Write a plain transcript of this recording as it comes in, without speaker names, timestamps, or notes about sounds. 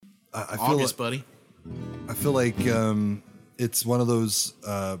I feel August, buddy. I feel like it's one of those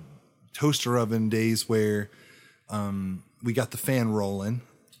toaster oven days where we got the fan rolling.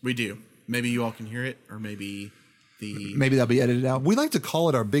 We do. Maybe you all can hear it, or maybe that'll be edited out. We like to call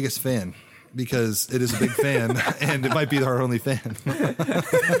it our biggest fan because it is a big fan, and it might be our only fan.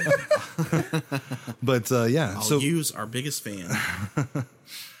 But yeah, I'll use our biggest fan.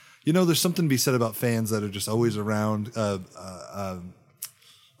 You know, there's something to be said about fans that are just always around,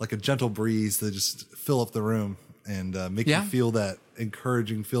 like a gentle breeze that just fill up the room and make you feel that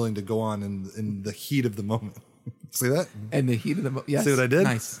encouraging feeling to go on in the heat of the moment. See that? And the heat of the moment. Yes. See what I did?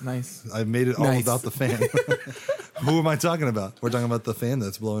 Nice. I made it all about the fan. Who am I talking about? We're talking about the fan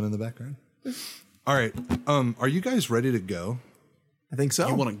that's blowing in the background. All right. Are you guys ready to go? I think so.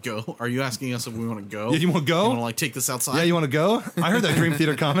 You want to go? Are you asking us if we want to go? Yeah, you want to go? You want to like take this outside? Yeah, you want to go? I heard that Dream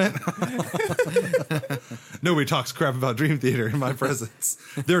Theater comment. Nobody talks crap about Dream Theater in my presence.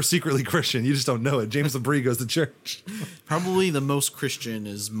 They're secretly Christian. You just don't know it. James LeBrie goes to church. Probably the most Christian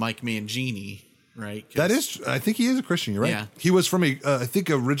is Mike Mangini, right? That is, I think he is a Christian. You're right. Yeah. He was from I think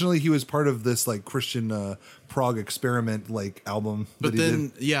originally he was part of this like Christian prog experiment like album. But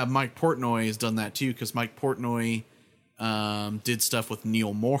then, Mike Portnoy has done that too, because Mike Portnoy did stuff with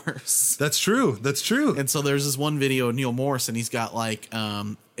Neil Morris. That's true. And so there's this one video of Neil Morris, and he's got like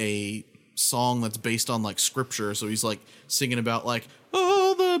a song that's based on like scripture. So he's like singing about like,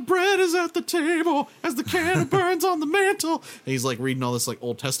 oh, the bread is at the table as the candle burns on the mantle. And he's like reading all this like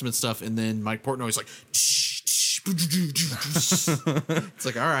Old Testament stuff, and then Mike Portnoy's like, it's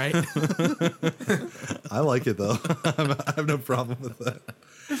like, all right. I like it though. I have no problem with that.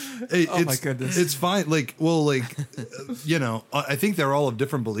 My goodness. It's fine. Like, well, like, you know, I think they're all of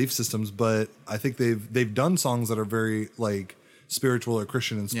different belief systems, but I think they've done songs that are very like spiritual or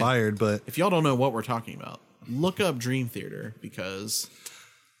Christian inspired. Yeah. But if y'all don't know what we're talking about, look up Dream Theater, because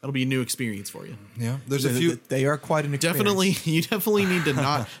that'll be a new experience for you. Yeah, there's a few. They are quite an experience. You definitely need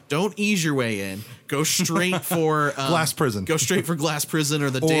to don't ease your way in. Go straight for Glass Prison. Go straight for Glass Prison or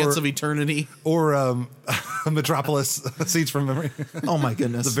the Dance of Eternity or Metropolis, Seeds from Memory. Oh my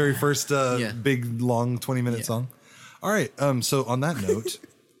goodness, the very first big long 20-minute song. All right. So on that note,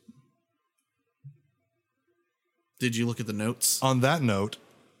 did you look at the notes? On that note,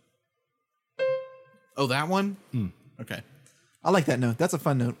 oh, that one. Okay. I like that note. That's a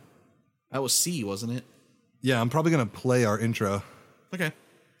fun note. That was C, wasn't it? Yeah, I'm probably going to play our intro. Okay.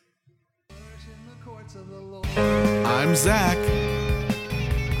 I'm Zach.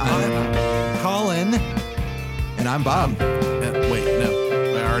 I'm Colin. And I'm Bob. Wait,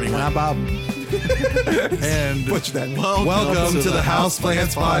 no. I already went. I'm Bob. And butcher that. Welcome to the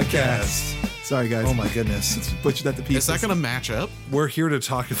Houseplants Podcast. Sorry, guys. Oh, my goodness. Butchered that to pieces. Is that going to match up? We're here to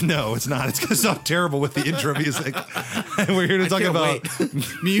talk. No, it's not. It's going to sound terrible with the intro music. And we're here to talk about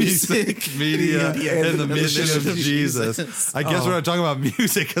music, media, and the mission of Jesus. I guess we're not talking about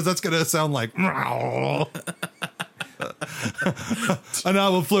music because that's going to sound like... And I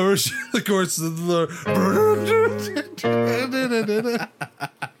will flourish in the course of the Lord.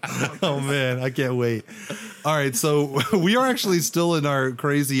 Oh, man. I can't wait. All right. So we are actually still in our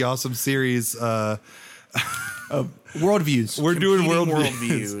crazy, awesome series. Worldviews. We're doing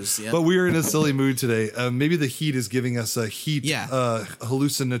worldviews. Yep. But we're in a silly mood today. Maybe the heat is giving us a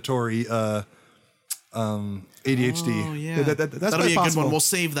hallucinatory ADHD. Oh, yeah. That'll be a good one. We'll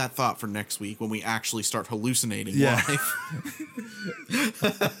save that thought for next week when we actually start hallucinating live.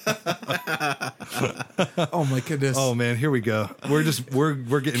 Oh my goodness. Oh man, here we go. We're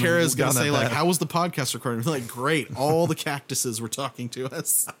getting. Kara's gonna say like, "How was the podcast recording?" We're like, "Great, all the cactuses were talking to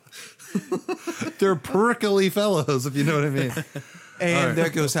us." They're prickly fellows, if you know what I mean. And there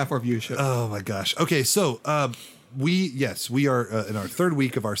goes half our viewership. Oh my gosh. Okay, so we are in our third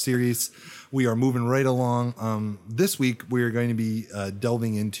week of our series. We are moving right along. This week we are going to be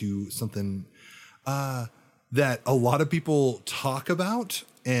delving into something that a lot of people talk about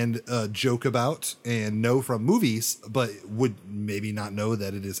and joke about and know from movies, but would maybe not know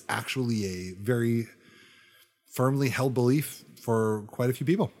that it is actually a very firmly held belief for quite a few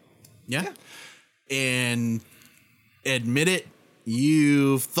people. Yeah. And admit it.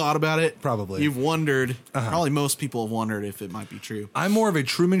 You've thought about it. Probably. You've wondered. Probably most people have wondered if it might be true. I'm more of a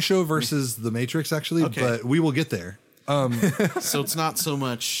Truman Show versus The Matrix, actually, but we will get there. So it's not so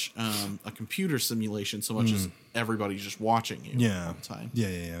much a computer simulation, so much as everybody's just watching you all the time.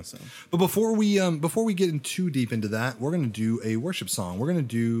 Yeah. So. But before we get in too deep into that, we're going to do a worship song. We're going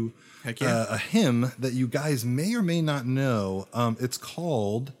to do a hymn that you guys may or may not know. It's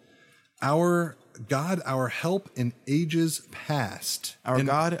called Our God, Our Help in Ages Past. Our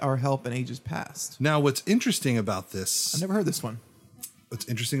God, Our Help in Ages Past. Now, what's interesting about this... I've never heard this one. what's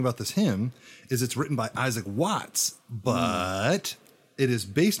interesting about this hymn is it's written by Isaac Watts, but it is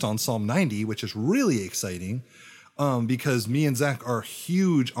based on Psalm 90, which is really exciting. Because me and Zach are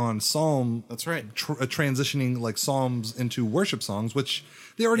huge on Psalm. That's right. Transitioning like Psalms into worship songs, which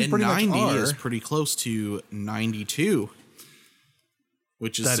they already And pretty 90 much are. is pretty close to 92,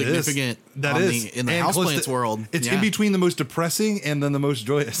 which is That significant in the And close houseplants world. It's in between the most depressing and then the most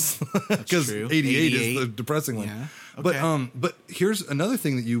joyous. Because true. 88 is the depressing one. Yeah. Okay. But here's another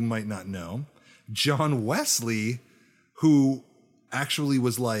thing that you might not know. John Wesley, who actually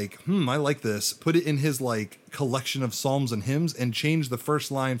was like, I like this, put it in his like collection of psalms and hymns and changed the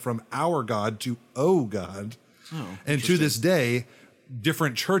first line from our God to "Oh God." And to this day,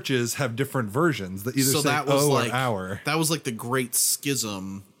 different churches have different versions that either say "Oh" or "our." That was like the great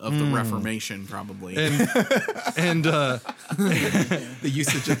schism of the Reformation, probably. And The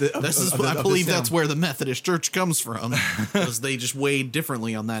usage of the. I believe that's where the Methodist Church comes from, because they just weighed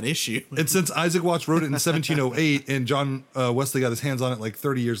differently on that issue. And since Isaac Watts wrote it in 1708 and John Wesley got his hands on it like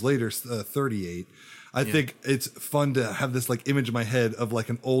 30 years later, 38, I think it's fun to have this like image in my head of like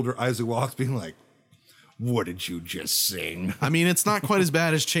an older Isaac Watts being like, "What did you just sing?" I mean, it's not quite as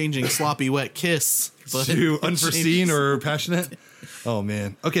bad as changing Sloppy Wet Kiss, but To Unforeseen or Passionate. Oh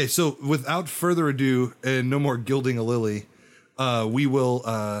man. Okay, so without further ado, and no more gilding a lily, we will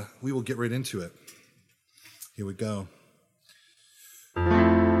get right into it. Here we go.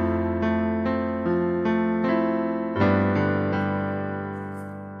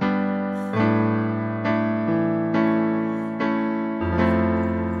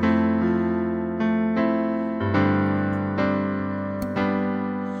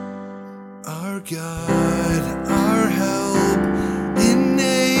 God, our help in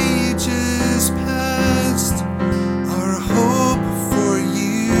ages past, our hope for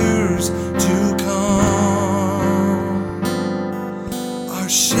years to come, our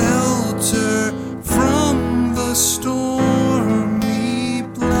shelter from the stormy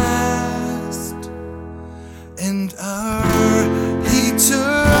blast, and our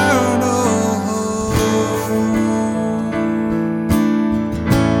eternal hope.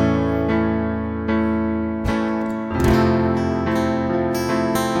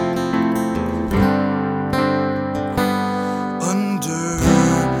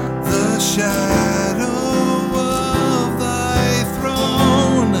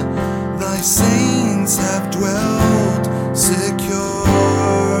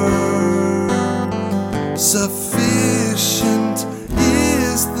 Sufficient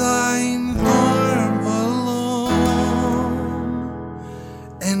is thine arm alone,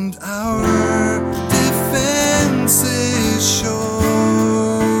 and our defense is sure.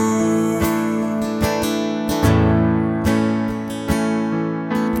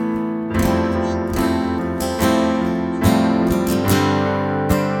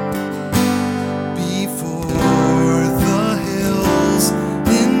 Before the hills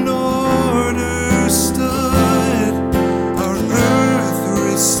in order stood, our earth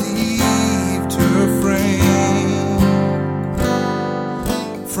received her frame.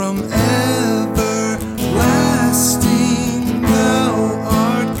 From everlasting thou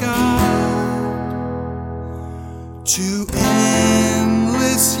art God, to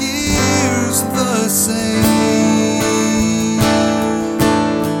endless years the same.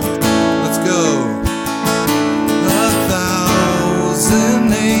 Let's go.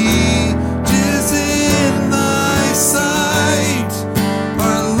 1,000 ages in thy sight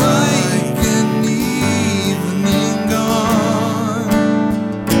are like an evening gone,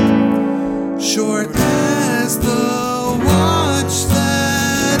 short as the watch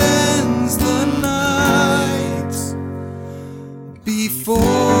that ends the night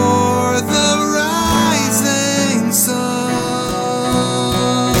before the rising sun.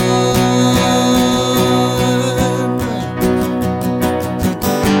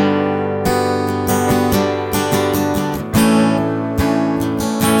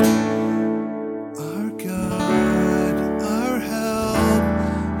 Our God, our help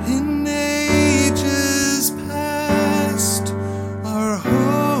in ages past, our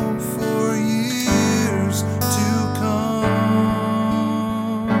hope for years to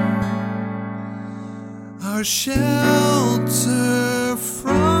come, our shelter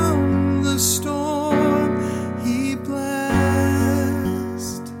from the storm he blessed,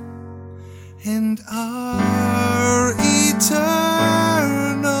 and our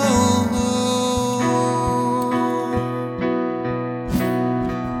eternal hope.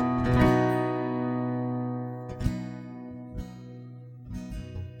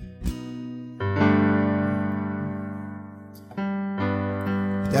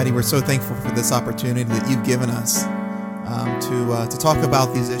 Daddy, we're so thankful for this opportunity that you've given us to talk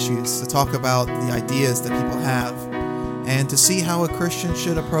about these issues, to talk about the ideas that people have, and to see how a Christian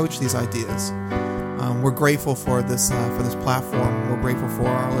should approach these ideas. We're grateful for this platform. We're grateful for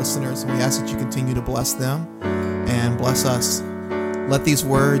our listeners. We ask that you continue to bless them and bless us. Let these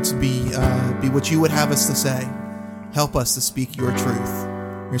words be what you would have us to say. Help us to speak your truth.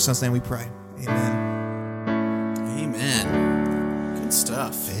 In your son's name we pray. Amen. Amen. Good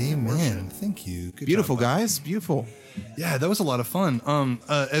stuff. Amen. Thank you. Good Beautiful, job, Bob. guys. Beautiful. Yeah, that was a lot of fun.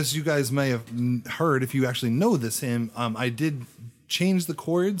 As you guys may have heard, if you actually know this hymn, I did change the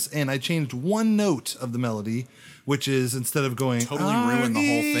chords, and I changed one note of the melody, which is instead of going Totally ruined the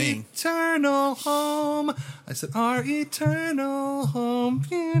whole thing. Eternal home, I said our eternal home.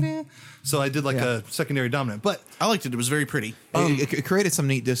 So I did like a secondary dominant, but I liked it. It was very pretty. It created some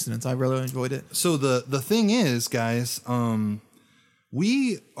neat dissonance. I really enjoyed it. so the thing is, guys,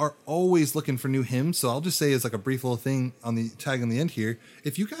 we are always looking for new hymns. So I'll just say as like a brief little thing on the tag on the end here.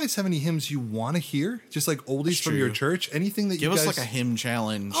 If you guys have any hymns you want to hear, just like oldies from your church, anything that Give you us guys... like a hymn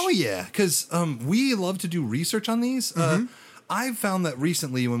challenge. Oh, yeah, because we love to do research on these. I've found that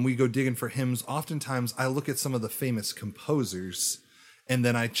recently when we go digging for hymns, oftentimes I look at some of the famous composers, and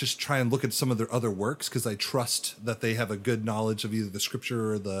then I just try and look at some of their other works because I trust that they have a good knowledge of either the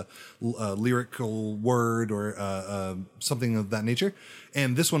scripture or the lyrical word or something of that nature.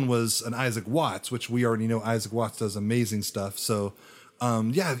 And this one was an Isaac Watts, which we already know Isaac Watts does amazing stuff. So,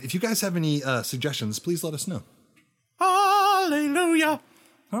 if you guys have any suggestions, please let us know. Hallelujah.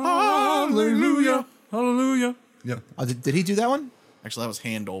 Hallelujah. Hallelujah. Yep. Did he do that one? Actually, that was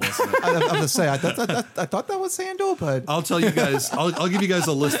Handel, wasn't it? I was going to say, I thought that was Handel, but... I'll tell you guys. I'll give you guys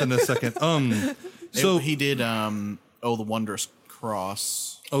a list in a second. So He did, the Wondrous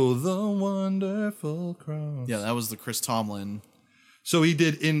Cross. oh, the wonderful cross. Yeah, that was the Chris Tomlin. So he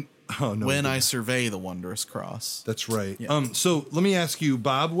did in. Oh no. When I Survey the Wondrous Cross. That's right. Yeah. So let me ask you,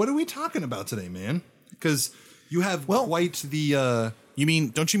 Bob. What are we talking about today, man? Because you have quite the.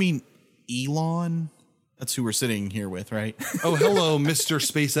 Don't you mean Elon? That's who we're sitting here with, right? Oh, hello, Mr.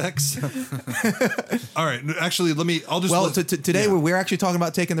 SpaceX. All right. Actually, I'll just. Well, today we're actually talking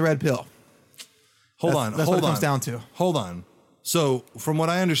about taking the red pill. Hold on. That's what it comes down to. Hold on. So, from what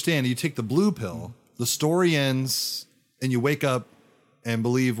I understand, you take the blue pill, the story ends, and you wake up and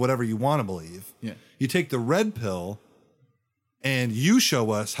believe whatever you want to believe. Yeah. You take the red pill, and you show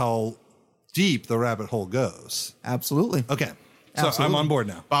us how deep the rabbit hole goes. Absolutely. Okay. So Absolutely. I'm on board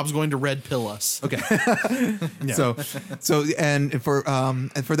now. Bob's going to red pill us. Okay. Yeah. So and for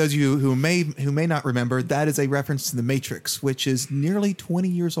those of you who may not remember, that is a reference to The Matrix, which is nearly 20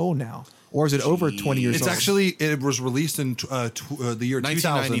 years old now. Or is it over 20 years It's old? actually, it was released in the year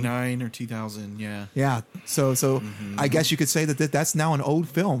 2000. 1999 or 2000, yeah. Yeah. So I guess you could say that that's now an old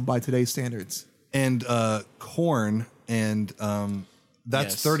film by today's standards. And Korn, and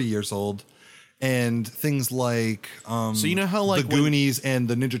that's Yes. 30 years old. And things like So you know how like the Goonies and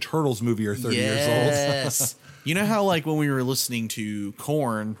the Ninja Turtles movie are 30 years old. Yes. You know how like when we were listening to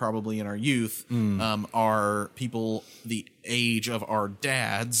Korn probably in our youth, our people the age of our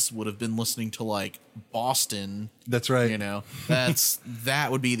dads would have been listening to like Boston. That's right. You know,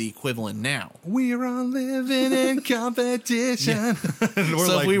 that would be the equivalent now. We're all living in competition. And we're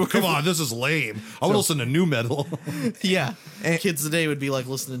So like, if we were- come on, this is lame. I would listen to new metal. Yeah. Kids today would be like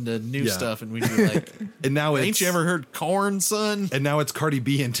listening to new Yeah. stuff and we'd be like, And now it's ain't you ever heard Korn, son? and now it's Cardi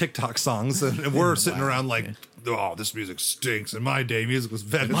B and TikTok songs, and we're sitting around like, oh, this music stinks. In my day, music was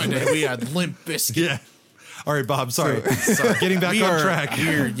better. My day we had Limp Bizkit. Yeah. All right, Bob. Sorry. Getting back We on are track.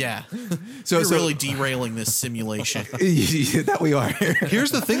 here, We're So- really derailing this simulation. That we are.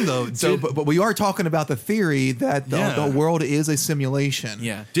 Here's the thing, though. But we are talking about the theory that the world is a simulation.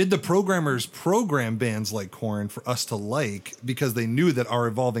 Yeah. Did the programmers program bands like Korn for us to like because they knew that our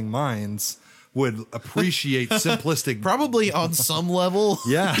evolving minds would appreciate simplistic? Probably on some level.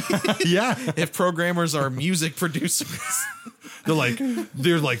 Yeah. Yeah. If programmers are music producers. They're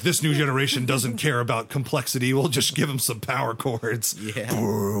like, this new generation doesn't care about complexity. We'll just give them some power chords. Yeah.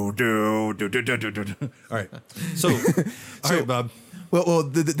 All right. So, all right, Bob. Well,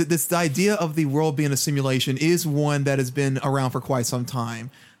 this idea of the world being a simulation is one that has been around for quite some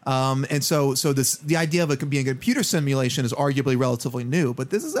time. And so the idea of it being a computer simulation is arguably relatively new, but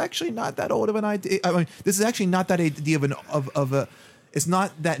this is actually not that old of an idea. I mean, this is actually not that idea of a it's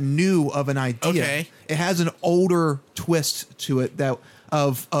not that new of an idea. Okay. It has an older twist to it that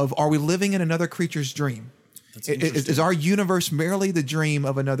of are we living in another creature's dream? Is our universe merely the dream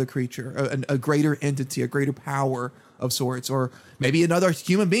of another creature, a greater entity, a greater power of sorts, or maybe another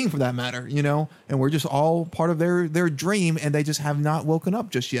human being for that matter, you know? And we're just all part of their dream, and they just have not woken up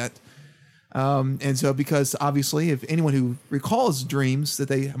just yet. And so, because obviously, if anyone who recalls dreams that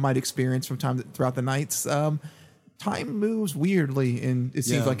they might experience from time throughout the nights, time moves weirdly, and it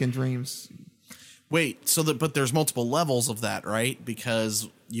seems like in dreams. Wait, but there's multiple levels of that, right? Because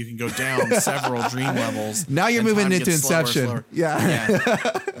you can go down several dream levels. Now you're moving into Inception. Slower. Yeah.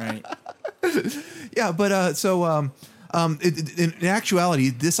 Right. Yeah, but in actuality,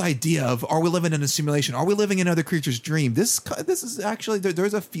 this idea of are we living in a simulation? Are we living in other creatures' dream? This is actually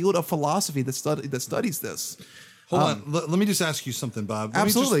there's a field of philosophy that studies this. Hold on, let me just ask you something, Bob. Let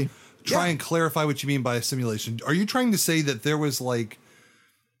Absolutely. me just try and clarify what you mean by a simulation. Are you trying to say that there was like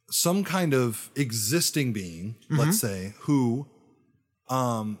some kind of existing being, let's say, who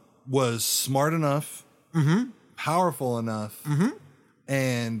was smart enough, powerful enough,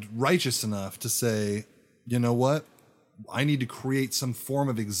 and righteous enough to say, you know what? I need to create some form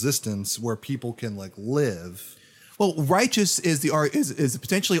of existence where people can like live. Well, righteous is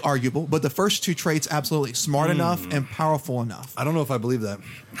potentially arguable, but the first two traits, absolutely smart enough and powerful enough. I don't know if I believe that.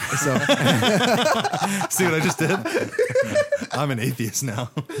 So, see what I just did? I'm an atheist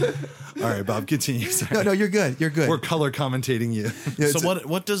now. All right, Bob, continue. Sorry. no, you're good. You're good. We're color commentating you. So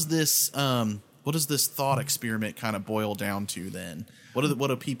what does this thought experiment kind of boil down to then? What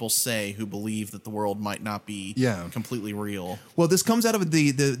do people say who believe that the world might not be completely real? Well, this comes out of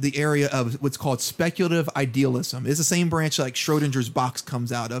the area of what's called speculative idealism. It's the same branch like Schrodinger's box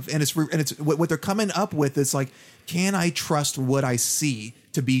comes out of, and it's what they're coming up with is like, can I trust what I see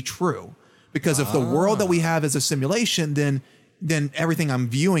to be true? Because if the world that we have is a simulation, then everything I'm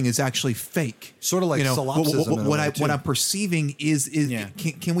viewing is actually fake. Sort of like solipsism. What I'm perceiving is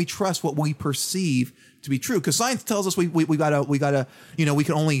can we trust what we perceive to be true? Because science tells us we gotta we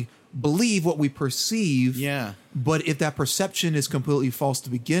can only believe what we perceive. Yeah. But if that perception is completely false to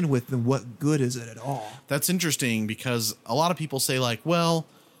begin with, then what good is it at all? That's interesting because a lot of people say like, well,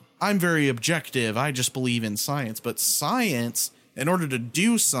 I'm very objective. I just believe in science. But science, in order to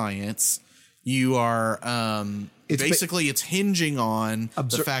do science, you are it's hinging on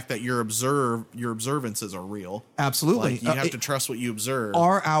the fact that your observances are real. Absolutely. Like, you have to trust what you observe.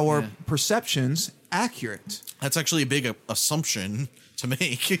 Are our perceptions accurate? That's actually a big assumption to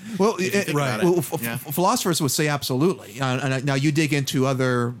make. Well, right. Well, philosophers would say absolutely. Now you dig into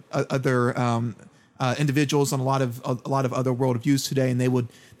other individuals on a lot of other worldviews today, and they would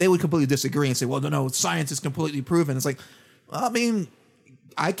completely disagree and say, well, no, science is completely proven. It's like, well, I mean,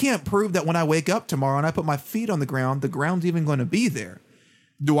 I can't prove that when I wake up tomorrow and I put my feet on the ground's even going to be there.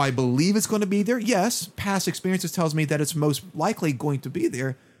 Do I believe it's going to be there? Yes. Past experiences tells me that it's most likely going to be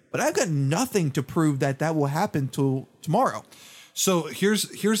there, but I've got nothing to prove that will happen till tomorrow. So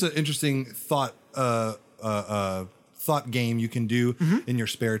here's an interesting thought game you can do in your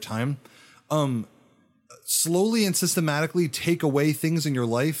spare time. Slowly and systematically take away things in your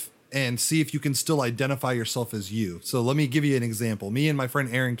life and see if you can still identify yourself as you. So let me give you an example. Me and my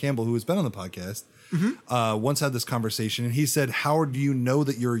friend Aaron Campbell, who has been on the podcast, once had this conversation, and he said, how do you know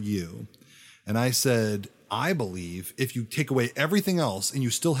that you're you? And I said, I believe if you take away everything else and you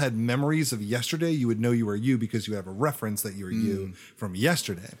still had memories of yesterday, you would know you were you because you have a reference that you're you from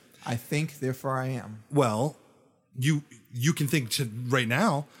yesterday. I think, therefore I am. Well, you can think to right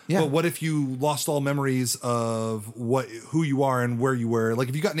now, but what if you lost all memories of who you are and where you were? Like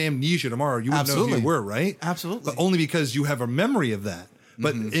if you got an amnesia tomorrow, you wouldn't know who you were, right? Absolutely. But only because you have a memory of that.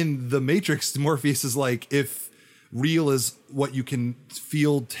 But in the Matrix, Morpheus is like, if real is what you can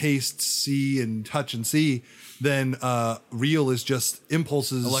feel, taste, see, and touch and see, then real is just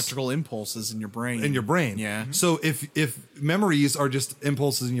impulses, electrical impulses in your brain. Yeah. So if memories are just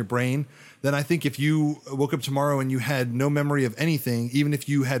impulses in your brain, then I think if you woke up tomorrow and you had no memory of anything, even if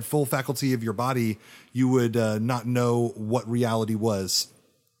you had full faculty of your body, you would not know what reality was.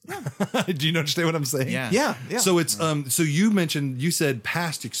 Do you understand what I'm saying? Yeah. So it's so you said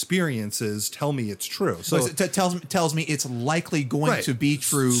past experiences tell me it's true. So it tells me it's likely going to be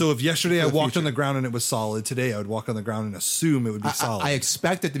true. So if yesterday I walked on the ground and it was solid, today I would walk on the ground and assume it would be solid. I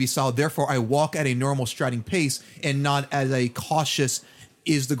expect it to be solid. Therefore, I walk at a normal striding pace and not as a cautious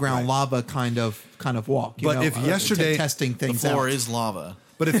is the ground lava kind of walk. But if yesterday testing things the floor out. is lava.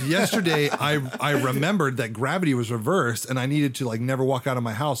 But if yesterday I remembered that gravity was reversed and I needed to like never walk out of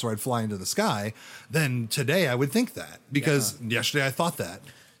my house or I'd fly into the sky, then today I would think that because yesterday I thought that.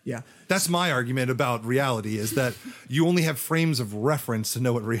 Yeah. That's my argument about reality is that you only have frames of reference to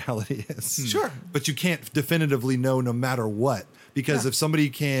know what reality is. Sure. But you can't definitively know no matter what. Because if somebody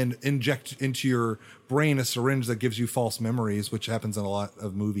can inject into your brain a syringe that gives you false memories, which happens in a lot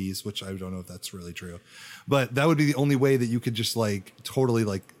of movies, which I don't know if that's really true, but that would be the only way that you could just like totally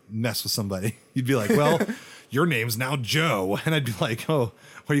like mess with somebody. You'd be like, well, your name's now Joe. And I'd be like, oh,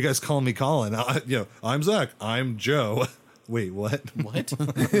 what are you guys calling me Colin? I'm Zach. I'm Joe. Wait, what? What?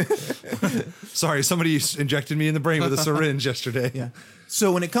 Sorry, somebody injected me in the brain with a syringe yesterday. Yeah.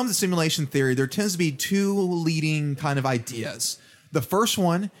 So when it comes to simulation theory, there tends to be two leading kind of ideas. The first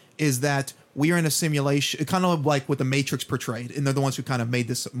one is that we are in a simulation, kind of like what the Matrix portrayed, and they're the ones who kind of made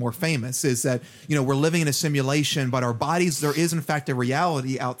this more famous, is that, we're living in a simulation, but our bodies, there is in fact a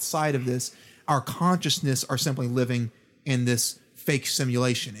reality outside of this. Our consciousness are simply living in this fake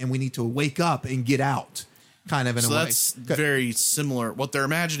simulation, and we need to wake up and get out, kind of in a way. So that's very similar. What they're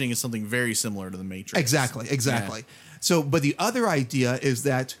imagining is something very similar to the Matrix. Exactly. Yeah. So, but the other idea is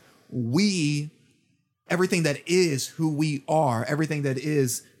that everything that is who we are, everything that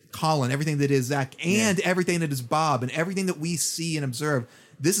is Colin, everything that is Zach, and everything that is Bob, and everything that we see and observe,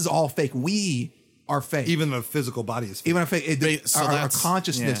 this is all fake. We are fake. Even the physical body is fake. Even our fake. Our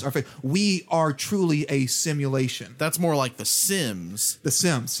consciousness are fake. We are truly a simulation. That's more like The Sims. The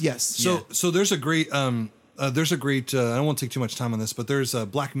Sims, yes. So there's a great I don't want to take too much time on this, but there's a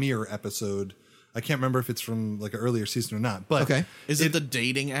Black Mirror episode. I can't remember if it's from like an earlier season or not, but okay. Is it the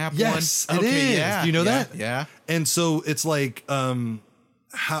dating app yes, one? It is. Yeah. Do you know that? Yeah. And so it's like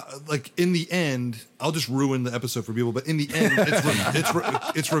how, like in the end, I'll just ruin the episode for people, but in the end,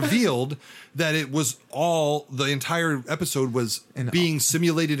 it's revealed that it was all, the entire episode was being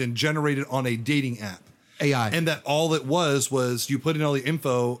simulated and generated on a dating app. AI. And that all it was you put in all the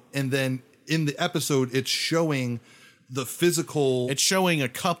info, and then in the episode, it's showing the physical. It's showing a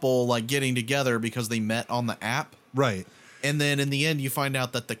couple like getting together because they met on the app. Right. And then in the end, you find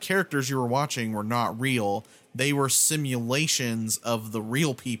out that the characters you were watching were not real. They were simulations of the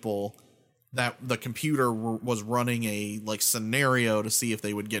real people that the computer was running a like scenario to see if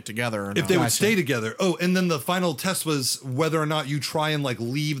they would get together or not. If they would stay together. Oh, and then the final test was whether or not you try and like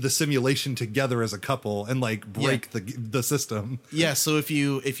leave the simulation together as a couple and like break the system. Yeah, so if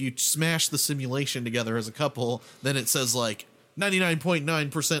you smash the simulation together as a couple, then it says like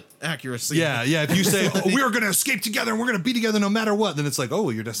 99.9% accuracy. Yeah. If you say, oh, we're going to escape together and we're going to be together no matter what, then it's like, oh,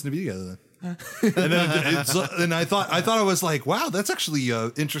 you're destined to be together then. And I thought I was like, wow, that's actually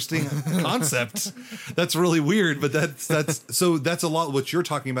an interesting concept. That's really weird, but that's a lot what you're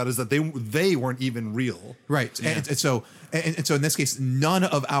talking about, is that they weren't even real. Right. Yeah. And so in this case, none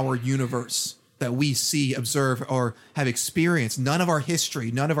of our universe that we see, observe, or have experienced, none of our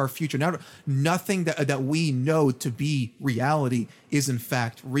history, none of our future, nothing that we know to be reality is in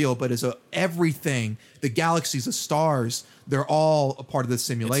fact real, but is everything, the galaxies, the stars, they're all a part of this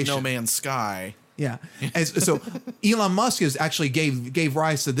simulation. It's No Man's Sky. Yeah. And so Elon Musk actually gave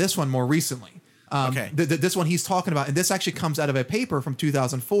rise to this one more recently. This one he's talking about, and this actually comes out of a paper from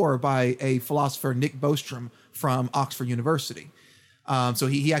 2004 by a philosopher, Nick Bostrom, from Oxford University. So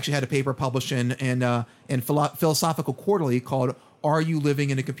he actually had a paper published in Philosophical Quarterly called "Are You Living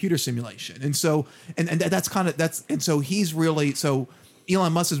in a Computer Simulation?" And so he's really, so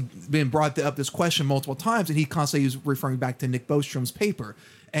Elon Musk has been brought up this question multiple times, and he constantly is referring back to Nick Bostrom's paper,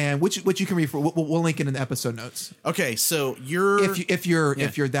 and which you can read. We'll link it in the episode notes. Okay, so if you're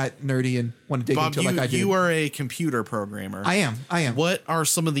that nerdy and want to dig Bob, into it like I do. You are a computer programmer. I am. What are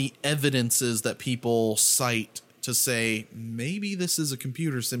some of the evidences that people cite to say maybe this is a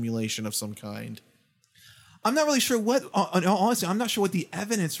computer simulation of some kind? I'm not really sure what. Honestly, I'm not sure what the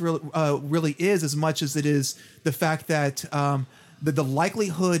evidence really is, as much as it is the fact that the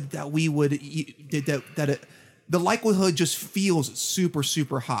likelihood that we would the likelihood just feels super,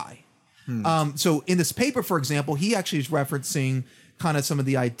 super high. So in this paper, for example, he actually is referencing kind of some of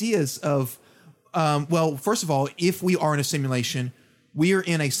the ideas of, well, first of all, if we are in a simulation, we are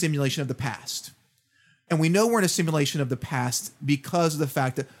in a simulation of the past. And we know we're in a simulation of the past because of the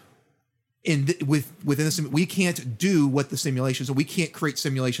fact that within the we can't do what the simulation, so we can't create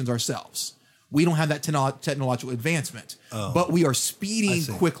simulations ourselves. We don't have that technological advancement, but we are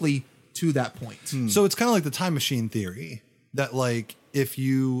speeding quickly to that point. So it's kind of like the time machine theory, that like if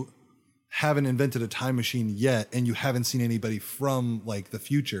you haven't invented a time machine yet and you haven't seen anybody from like the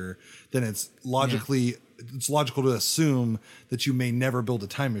future, then it's logical to assume that you may never build a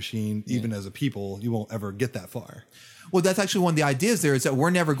time machine. Even as a people, you won't ever get that far. Well, that's actually one of the ideas there, is that we're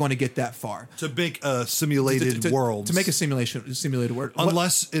never going to get that far. To make a simulated world. To make a simulated world.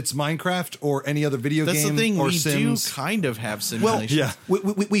 Unless it's Minecraft or any other video game. That's the thing, or we Sims. do kind of have simulations. Well,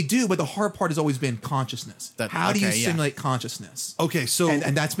 yeah. We do, but the hard part has always been consciousness. How do you simulate consciousness? Okay, so...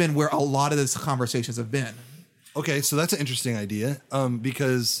 And that's been where a lot of these conversations have been. Okay, so that's an interesting idea,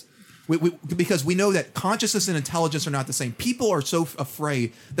 because... Because we know that consciousness and intelligence are not the same. People are so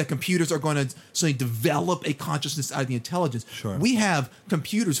afraid that computers are going to suddenly develop a consciousness out of the intelligence. Sure. We have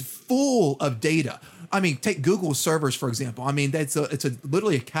computers full of data. I mean, take Google servers, for example. I mean, it's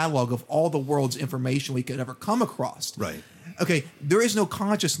literally a catalog of all the world's information we could ever come across. Right. Okay, there is no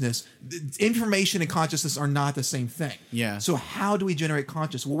consciousness. Information and consciousness are not the same thing. Yeah. So how do we generate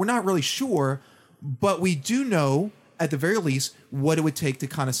consciousness? Well, we're not really sure, but we do know, at the very least, what it would take to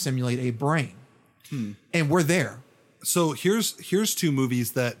kind of simulate a brain. And we're there. So here's two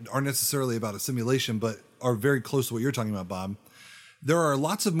movies that aren't necessarily about a simulation, but are very close to what you're talking about, Bob. There are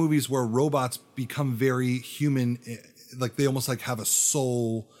lots of movies where robots become very human, like they almost like have a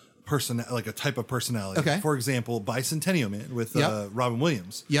soul, like a type of personality. Okay. For example, Bicentennial Man with Robin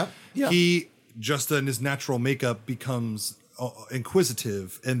Williams. Yep. He just in his natural makeup becomes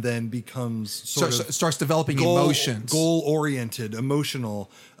inquisitive and then becomes starts developing emotions, goal oriented, emotional.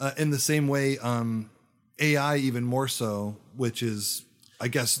 In the same way, AI even more so, which is, I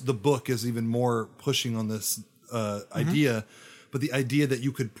guess, the book is even more pushing on this idea. But the idea that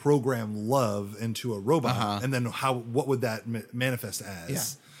you could program love into a robot, and then what would that manifest as? Yeah.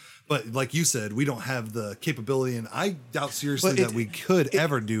 But like you said, we don't have the capability, and I doubt seriously that we could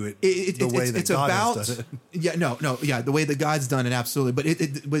ever do it the way that God has done it. The way that God's done it, absolutely. But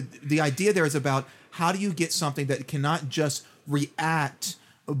the idea there is about how do you get something that cannot just react,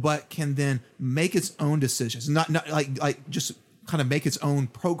 but can then make its own decisions, not like just kind of make its own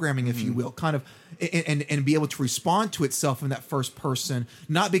programming, if you will, kind of, and be able to respond to itself in that first person,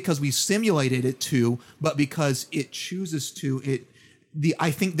 not because we simulated it to, but because it chooses to.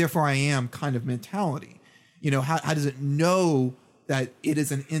 I think, therefore I am kind of mentality. How does it know that it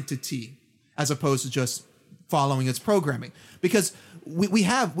is an entity as opposed to just following its programming? Because we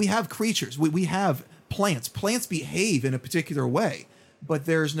have creatures, we have plants. Plants behave in a particular way, but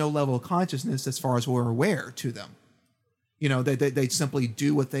there's no level of consciousness as far as we're aware to them. They simply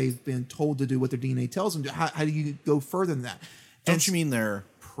do what they've been told to do, what their DNA tells them to. How do you go further than that? Don't you mean they're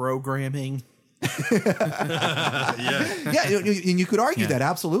programming? Yeah, and you could argue that,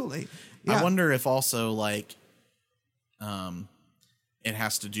 absolutely. Yeah. I wonder if also it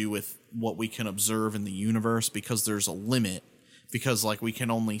has to do with what we can observe in the universe, because there's a limit, because we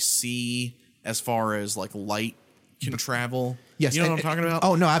can only see as far as light can travel. Yes, you know what I'm talking about?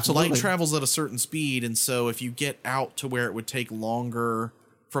 Oh no, absolutely. Light travels at a certain speed, and so if you get out to where it would take longer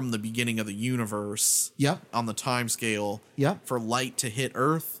from the beginning of the universe, on the time scale, for light to hit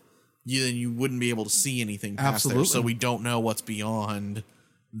Earth, then you wouldn't be able to see anything past there. So we don't know what's beyond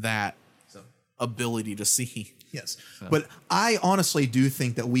that ability to see. Yes. So. But I honestly do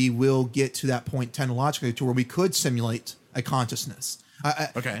think that we will get to that point technologically to where we could simulate a consciousness.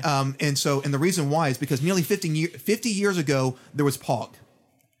 Okay. And the reason why is because nearly 50 years ago, there was Pong.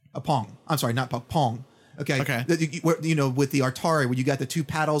 I'm sorry, not Pong. Pong. Okay. With the Atari, where you got the two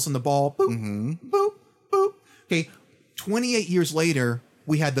paddles and the ball. Boop, boop, boop. Okay. 28 years later,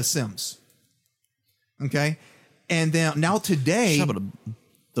 we had The Sims. Okay. And then now today. Okay,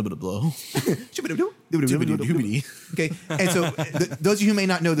 and so those of you who may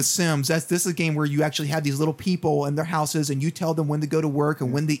not know The Sims, this is a game where you actually have these little people in their houses, and you tell them when to go to work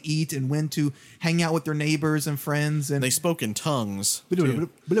and when to eat and when to hang out with their neighbors and friends. And they spoke in tongues. They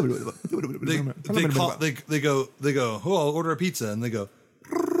go, oh, I'll order a pizza, and they go,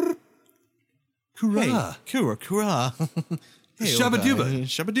 kura, kura, shabaduba,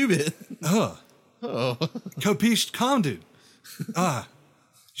 shabaduba. Oh, capished, calm, dude.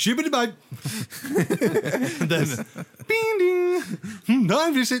 Shibbity-bye. And then, bing, ding. No,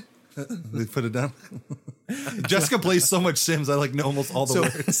 I visit. They put it down. Jessica plays so much Sims, I know almost all the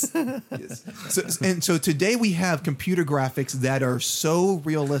words. Yes. So today we have computer graphics that are so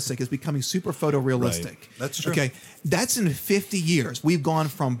realistic, it's becoming super photorealistic. Right. That's true. Okay, that's in 50 years. We've gone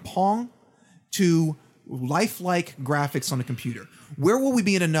from Pong to lifelike graphics on the computer. Where will we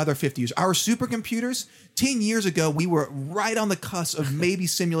be in another 50 years? Our supercomputers, 10 years ago, we were right on the cusp of maybe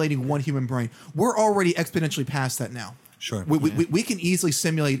simulating one human brain. We're already exponentially past that now. Sure. We can easily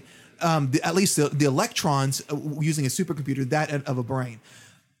simulate at least the electrons using a supercomputer, that of a brain.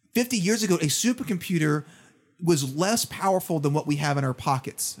 50 years ago, a supercomputer was less powerful than what we have in our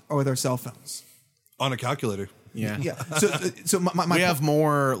pockets or with our cell phones. On a calculator. Yeah. So my we have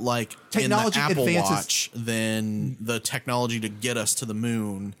more technology in the Apple advances Watch than the technology to get us to the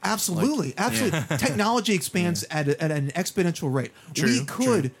moon. Absolutely. Technology expands at an exponential rate. We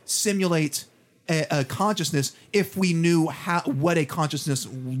could simulate a consciousness if we knew what a consciousness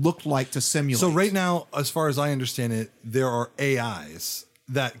looked like to simulate. So right now, as far as I understand it, there are AIs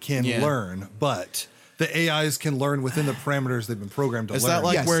that can learn, but the AIs can learn within the parameters they've been programmed to Is learn. that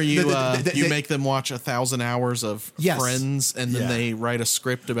like Yes. where you The- make them watch 1,000 hours of Yes. Friends and then Yeah. they write a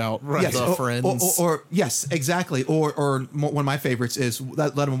script about Yes, the Friends? or yes, exactly. Or one of my favorites is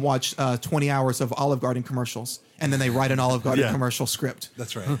let them watch 20 hours of Olive Garden commercials, and then they write an Olive Garden Yeah. commercial script.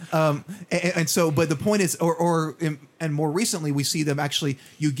 That's right. And so, but the point is, and more recently, we see them actually.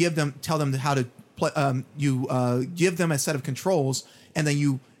 You tell them how to play. You give them a set of controls, and then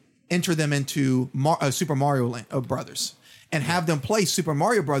you enter them into Super Mario Brothers, and have them play Super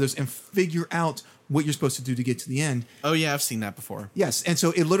Mario Brothers and figure out what you're supposed to do to get to the end. Oh yeah, I've seen that before. Yes, and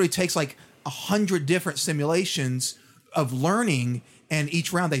so it literally takes like 100 different simulations of learning, and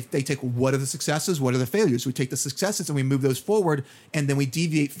each round they take what are the successes, what are the failures. We take the successes and we move those forward, and then we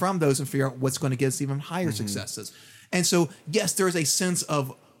deviate from those and figure out what's going to get us even higher successes. And so yes, there is a sense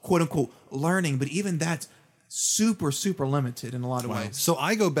of quote unquote learning, but even that's super limited in a lot of ways. So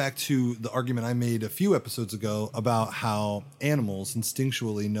I go back to the argument I made a few episodes ago about how animals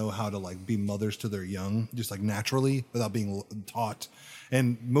instinctually know how to like be mothers to their young, just like naturally without being taught.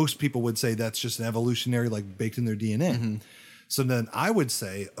 And most people would say that's just an evolutionary, like baked in their DNA. So then I would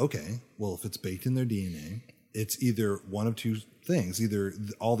say, okay, well, if it's baked in their DNA, it's either one of two things. Either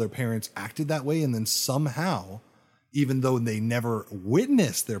all their parents acted that way and then somehow, even though they never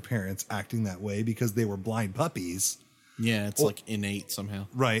witnessed their parents acting that way because they were blind puppies. Yeah, it's like innate somehow.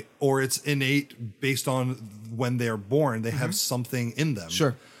 Right. Or it's innate based on when they're born, they have something in them.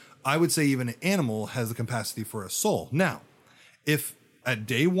 Sure. I would say even an animal has the capacity for a soul. Now, if at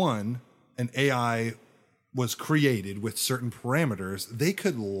day one, an AI was created with certain parameters, they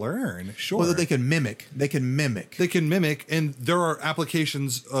could learn, sure. Well, they can mimic. They can mimic, and there are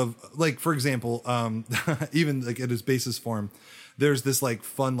applications of, like, for example, even like at its basis form, there's this like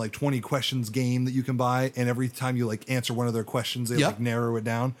fun like 20 questions game that you can buy, and every time you like answer one of their questions, they like narrow it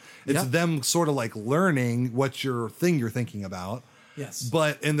down. It's them sort of like learning what your thing you're thinking about. Yes.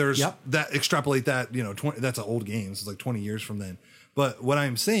 But and there's that extrapolate that, you know, 20, that's an old game. So it's like 20 years from then. But what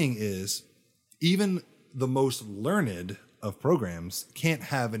I'm saying is, even the most learned of programs can't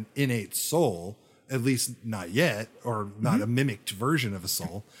have an innate soul, at least not yet, or not a mimicked version of a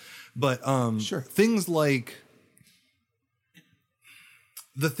soul. But things like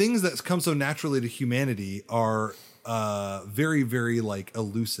the things that come so naturally to humanity are very, very like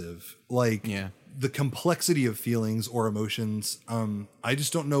elusive. Like the complexity of feelings or emotions. I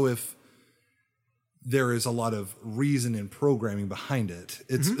just don't know if there is a lot of reason in programming behind it.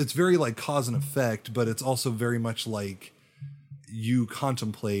 It's very like cause and effect, but it's also very much like you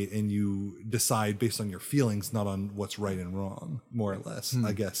contemplate and you decide based on your feelings, not on what's right and wrong, more or less,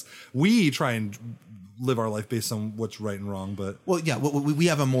 I guess. We try and live our life based on what's right and wrong, but... Well, yeah, we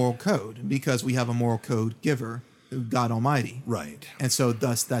have a moral code because we have a moral code giver, God Almighty. Right. And so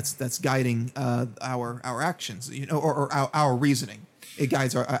thus that's guiding our actions, you know, or our reasoning. It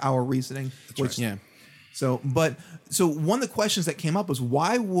guides our reasoning. So one of the questions that came up was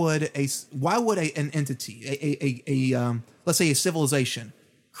why would an entity, a let's say a civilization,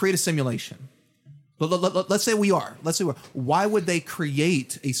 create a simulation? Let's say we are. Why would they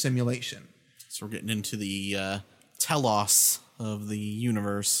create a simulation? So we're getting into the telos of the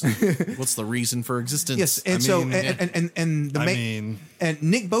universe. What's the reason for existence? Yes, and and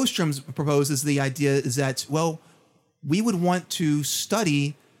Nick Bostrom's proposes the idea is that, well, we would want to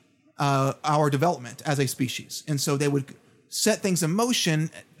study our development as a species. And so they would set things in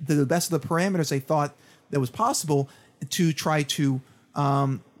motion to the best of the parameters they thought that was possible to try to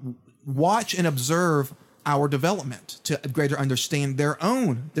watch and observe our development to greater understand their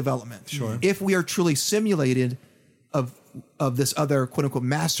own development. Sure. If we are truly simulated of this other quote unquote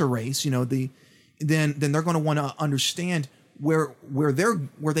master race, you know, then they're going to want to understand where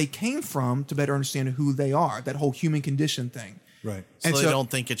they came from to better understand who they are, that whole human condition thing. Right. So they don't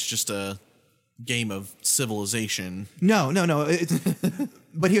think it's just a game of civilization. No.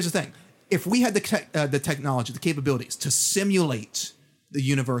 But here's the thing. If we had the technology, the capabilities to simulate the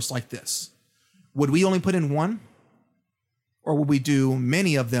universe like this, would we only put in one? Or would we do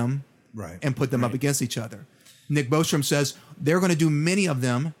many of them and put them up against each other? Nick Bostrom says they're going to do many of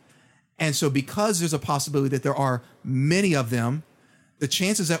them. And so because there's a possibility that there are many of them, the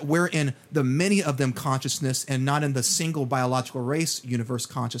chances that we're in the many of them consciousness and not in the single biological race universe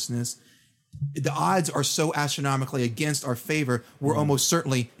consciousness, the odds are so astronomically against our favor, we're almost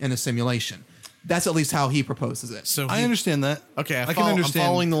certainly in a simulation. That's at least how he proposes it. So I understand that. Okay, I can understand I'm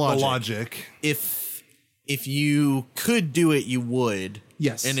following the logic. logic. If you could do it, you would.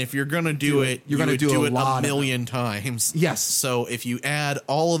 Yes. And if you're going to do it, you're going to do it a a million times. Yes. So if you add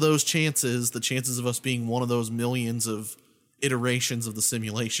all of those chances, the chances of us being one of those millions of iterations of the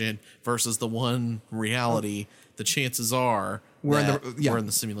simulation versus the one reality, the chances are we're in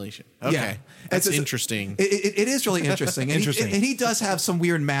the simulation. Okay. Yeah. That's interesting. It is really interesting. Interesting. And he does have some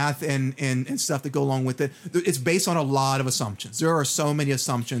weird math and stuff that go along with it. It's based on a lot of assumptions. There are so many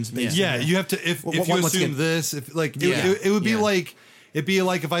assumptions. Based Yeah, on that. you have to if you assume this, if like it would be like it'd be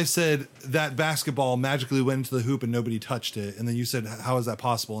like if I said that basketball magically went into the hoop and nobody touched it, and then you said, "How is that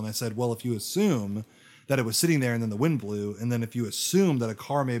possible?" And I said, "Well, if you assume that it was sitting there and then the wind blew, and then if you assume that a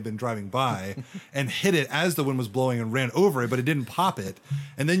car may have been driving by and hit it as the wind was blowing and ran over it, but it didn't pop it,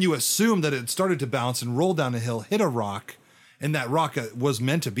 and then you assume that it started to bounce and roll down a hill, hit a rock, and that rock was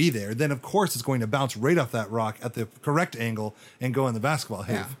meant to be there, then of course it's going to bounce right off that rock at the correct angle and go in the basketball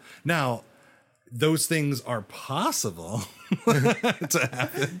hoop." Yeah. Now, those things are possible to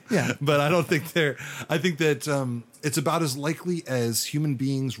happen. Yeah. But I don't think I think that it's about as likely as human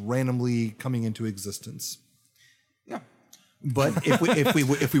beings randomly coming into existence. Yeah. But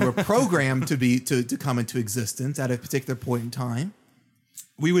if we were programmed to come into existence at a particular point in time,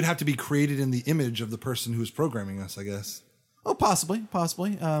 We would have to be created in the image of the person who's programming us, I guess. oh, possibly.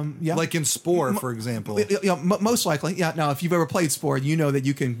 Yeah. Like in Spore, for example. Most likely. Yeah. Now, if you've ever played Spore, you know that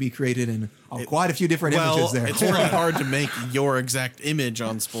you can be created in quite a few different images there. It's really hard to make your exact image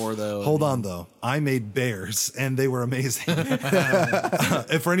on Spore, though. Hold on, though. I made bears, and they were amazing.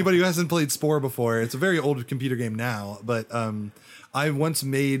 And for anybody who hasn't played Spore before, it's a very old computer game now, but I once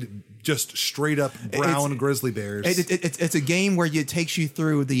made just straight up brown grizzly bears. It's a game where it takes you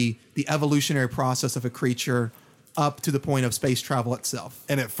through the evolutionary process of a creature up to the point of space travel itself.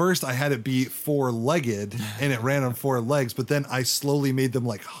 And at first I had it be four-legged, and it ran on four legs, but then I slowly made them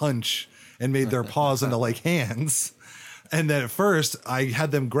like hunch and made their paws into like hands. And then at first I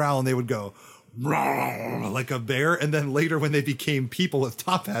had them growl and they would go "Rawr," like a bear. And then later when they became people with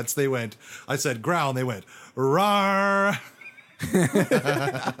top hats, I said growl, and they went "Rawr."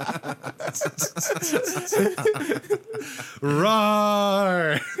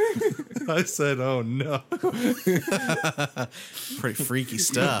 Roar! I said, "Oh no!" Pretty freaky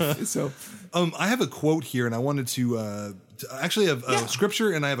stuff. So, I have a quote here, and I wanted to actually have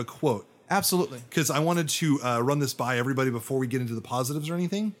scripture, and I have a quote absolutely. because I wanted to run this by everybody before we get into the positives or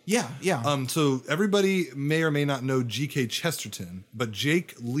anything. Yeah. So everybody may or may not know G.K. Chesterton, but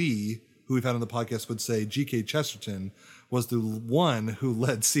Jake Lee, who we've had on the podcast, would say G.K. Chesterton was the one who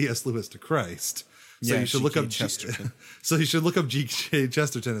led C.S. Lewis to Christ. So you should look up Chesterton. So you should look up G.K.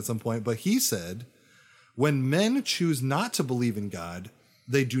 Chesterton at some point. But he said, when men choose not to believe in God,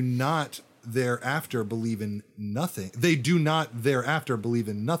 they do not thereafter believe in nothing. They do not thereafter believe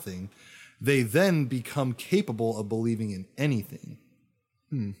in nothing. They then become capable of believing in anything.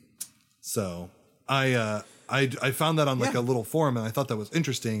 So I found that on like a little forum, and I thought that was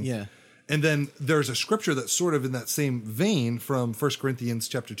interesting. Yeah. And then there's a scripture that's sort of in that same vein from 1 Corinthians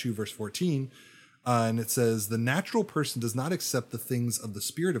chapter 2, verse 14. And it says, the natural person does not accept the things of the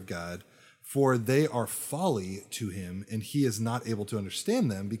Spirit of God, for they are folly to him, and he is not able to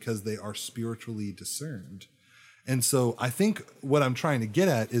understand them because they are spiritually discerned. And so I think what I'm trying to get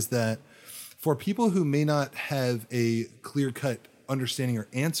at is that for people who may not have a clear-cut understanding or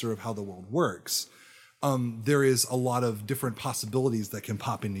answer of how the world works, there is a lot of different possibilities that can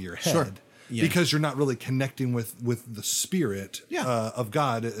pop into your head. Sure. Yeah. Because you're not really connecting with the Spirit of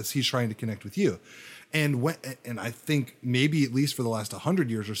God as he's trying to connect with you. And I think maybe at least for the last 100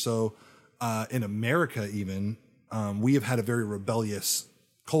 years or so, in America even, we have had a very rebellious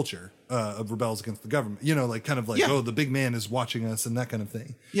culture of rebels against the government. You know, like kind of like, oh, the big man is watching us and that kind of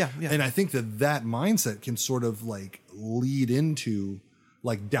thing. Yeah. And I think that mindset can sort of like lead into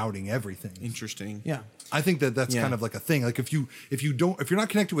like doubting everything. Interesting. Yeah. I think that's kind of like a thing. Like if you're not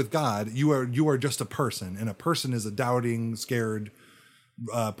connected with God, you are just a person, and a person is a doubting, scared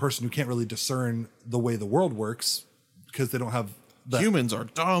person who can't really discern the way the world works because they don't have Humans are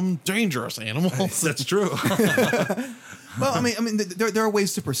dumb, dangerous animals. That's true. Well, I mean, there are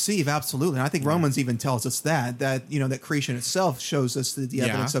ways to perceive, absolutely. And I think Romans even tells us that that creation itself shows us the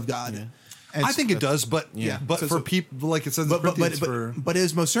evidence of God. Yeah. And I think it does, but for people, like it says, but it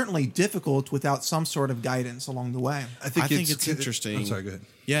is most certainly difficult without some sort of guidance along the way. I think it's interesting. I'm sorry, go ahead.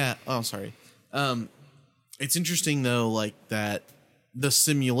 Yeah. Oh, sorry. It's interesting though, like that the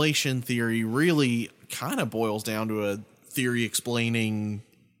simulation theory really kind of boils down to a theory explaining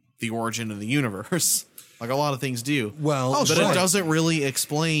the origin of the universe, like a lot of things do. Well, but it doesn't really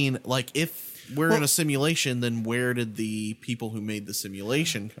explain, like, if we're in a simulation, then where did the people who made the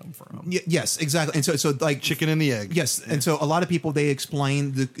simulation come from? Yes, exactly. And so like chicken and the egg. Yes, and so a lot of people, they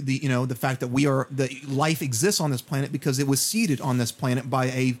explain the fact that life exists on this planet because it was seeded on this planet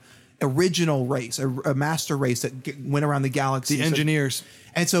by original race, a master race that went around the galaxy. The engineers.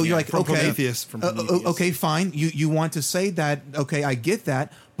 And so you're like, from okay, Prometheus. Okay, fine. You want to say that? Okay, I get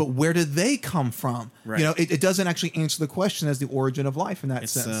that. But where did they come from? Right. You know, it doesn't actually answer the question as the origin of life in that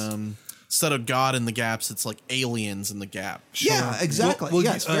It's sense. instead of God in the gaps, it's like aliens in the gap. Yeah, exactly.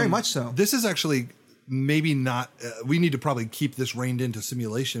 Yes, very much so. This is actually maybe not. We need to probably keep this reined into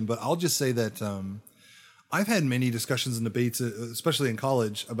simulation, but I'll just say that I've had many discussions and debates, especially in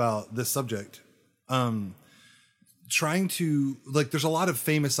college, about this subject. Trying to there's a lot of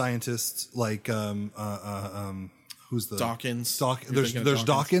famous scientists like who's the Dawkins. There's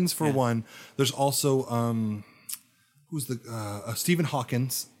Dawkins for one. There's also who's the Stephen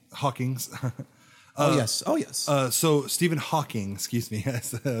Hawking's. Oh yes. So Stephen Hawking, excuse me, I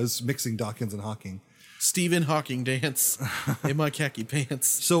was mixing Dawkins and Hawking. Stephen Hawking dance in my khaki pants.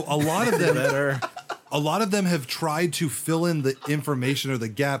 So a lot of them have tried to fill in the information or the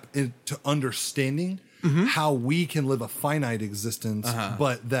gap into understanding how we can live a finite existence,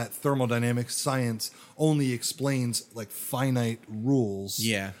 but that thermodynamics science only explains like finite rules.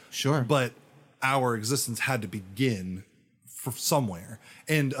 Yeah, sure. But our existence had to begin from somewhere.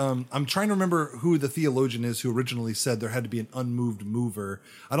 And I'm trying to remember who the theologian is who originally said there had to be an unmoved mover.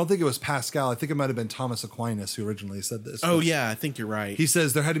 I don't think it was Pascal. I think it might have been Thomas Aquinas who originally said this. Oh, yeah, I think you're right. He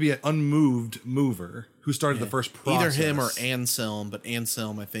says there had to be an unmoved mover who started the first process. Either him or Anselm, but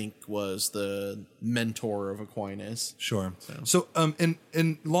Anselm, I think, was the mentor of Aquinas. Sure. So in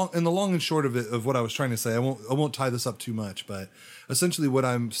the long and short of it, of what I was trying to say, I won't tie this up too much, but essentially what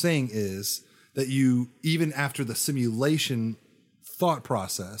I'm saying is that you, even after the simulation thought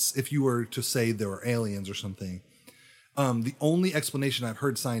process, if you were to say there were aliens or something, the only explanation I've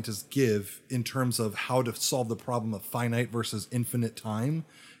heard scientists give in terms of how to solve the problem of finite versus infinite time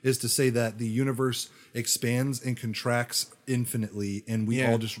is to say that the universe expands and contracts infinitely, and we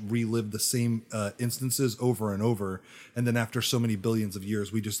all just relive the same instances over and over. And then after so many billions of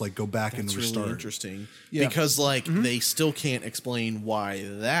years, we just like go back and restart. Really interesting, because they still can't explain why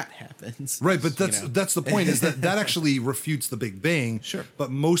that happens. Right, but that's the point, is that actually refutes the Big Bang. Sure. But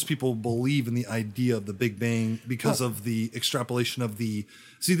most people believe in the idea of the Big Bang because of the extrapolation of the.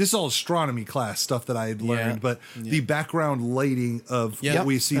 See, this is all astronomy class stuff that I had learned, but the background lighting of what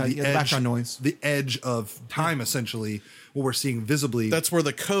we see, the edge, background noise, the edge of time, essentially, what we're seeing visibly. That's where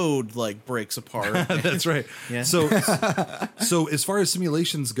the code breaks apart. That's right. Yeah. So as far as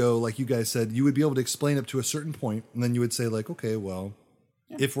simulations go, like you guys said, you would be able to explain up to a certain point, and then you would say like, okay, well,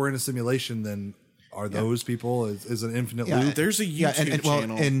 if we're in a simulation, then are those people is an infinite loop? There's a YouTube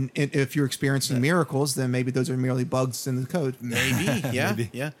channel. And if you're experiencing miracles, then maybe those are merely bugs in the code. Maybe,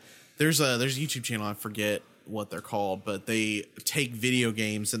 yeah. There's a YouTube channel, I forget what they're called, but they take video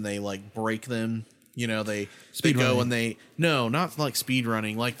games and they break them. You know, they go and not like speed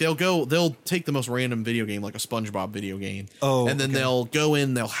running. Like they'll take the most random video game, like a SpongeBob video game. And then they'll go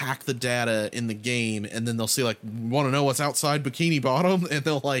in, they'll hack the data in the game, and then they'll see want to know what's outside Bikini Bottom, and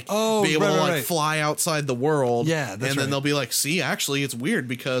they'll be able to fly outside the world. Yeah, that's and then they'll be like, see, actually it's weird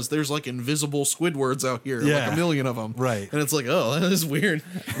because there's invisible Squidwards out here, like a million of them. Right. And it's like, oh, that is weird.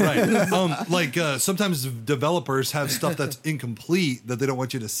 Right. Sometimes developers have stuff that's incomplete that they don't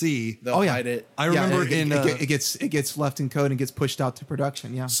want you to see. They'll hide it. I remember it gets left in code and gets pushed out to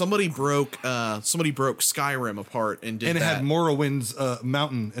production. Yeah, somebody broke Skyrim apart and did, and it that. had Morrowind's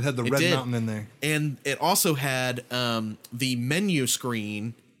mountain. It had the red mountain in there, and it also had the menu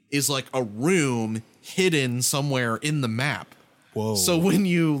screen is like a room hidden somewhere in the map. Whoa! So when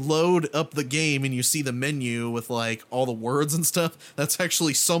you load up the game and you see the menu with all the words and stuff, that's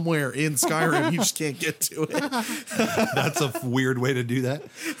actually somewhere in Skyrim. You just can't get to it. That's a weird way to do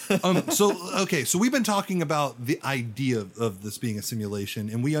that. So we've been talking about the idea of this being a simulation,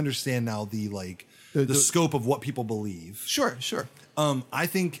 and we understand now the scope of what people believe. Sure. I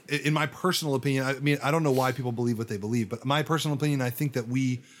think, in my personal opinion, I mean, I don't know why people believe what they believe, but my personal opinion, I think that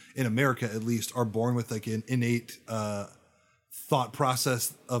we, in America at least, are born with an innate thought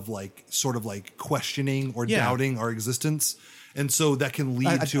process of sort of questioning or doubting our existence, and so that can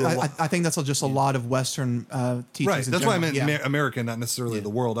lead to I think that's just a lot of Western teachings. Right, that's why I meant America, not necessarily the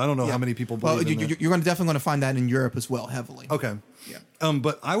world. I don't know how many people believe in that. You're definitely going to find that in Europe as well, heavily. Okay. Yeah.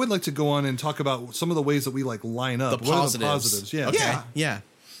 But I would like to go on and talk about some of the ways that we line up. The positives. What are the positives? Yeah. Okay. Yeah.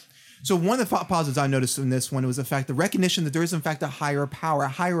 So one of the positives I noticed in this one was the fact, the recognition that there is in fact a higher power, a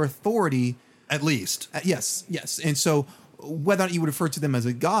higher authority. At least. Yes. And so whether or not you would refer to them as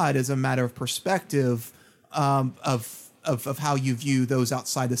a god is a matter of perspective of how you view those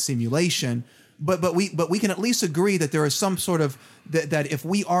outside the simulation. But we can at least agree that there is some sort of that if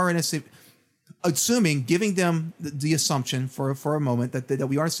we are in giving them the assumption for a moment that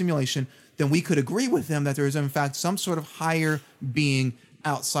we are a simulation, then we could agree with them that there is in fact some sort of higher being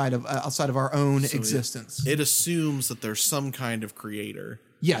outside of our own existence. It assumes that there's some kind of creator.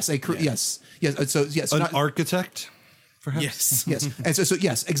 Yes, yes. So yes, an architect. Perhaps. Yes. And so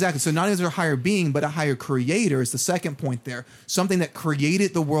yes, exactly. So not only is there a higher being, but a higher creator is the second point there. Something that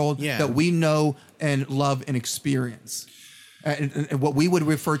created the world that we know and love and experience. And what we would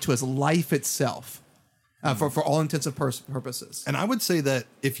refer to as life itself, for all intents and purposes. And I would say that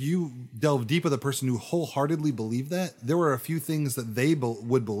if you delve deep with a person who wholeheartedly believed that, there were a few things that they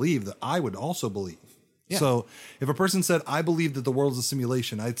would believe that I would also believe. Yeah. So if a person said, I believe that the world is a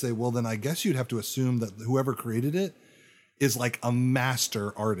simulation, I'd say, well, then I guess you'd have to assume that whoever created it is like a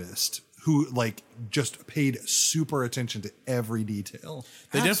master artist who like just paid super attention to every detail.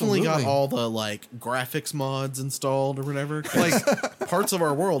 They definitely got all the like graphics mods installed or whatever. Like parts of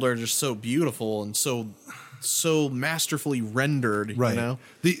our world are just so beautiful and so masterfully rendered, right? You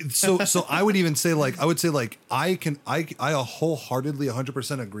know? So I would even say I I wholeheartedly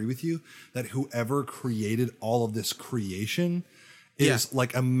 100% agree with you that whoever created all of this creation is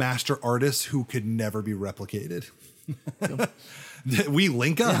like a master artist who could never be replicated. We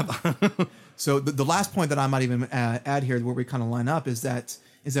link up. Yeah. So the last point that I might even add here, where we kind of line up, is that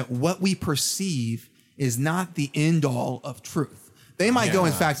what we perceive is not the end all of truth. They might go,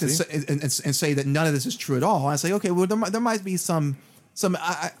 in fact, and say that none of this is true at all. I say, okay, well, there might be some.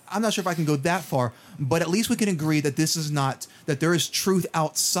 I'm not sure if I can go that far, but at least we can agree that this is not that there is truth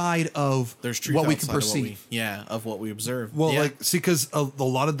outside of what we can perceive. Of what we observe. Well, because a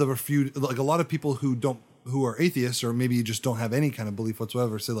lot of a lot of people who are atheists or maybe just don't have any kind of belief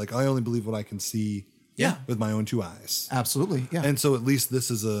whatsoever say like, I only believe what I can see with my own two eyes. Absolutely. Yeah. And so at least this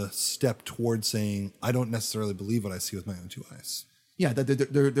is a step towards saying, I don't necessarily believe what I see with my own two eyes. Yeah.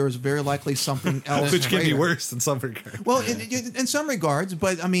 There's very likely something else. Which can be worse in some regards. Well, in some regards,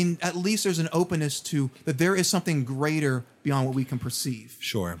 but I mean, at least there's an openness to that there is something greater beyond what we can perceive.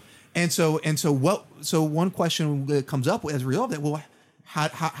 Sure. And so one question that comes up as a result of that, well,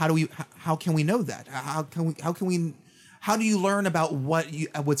 how can we know that? How do you learn about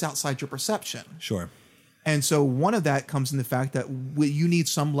what's outside your perception? Sure. And so one of that comes in the fact that you need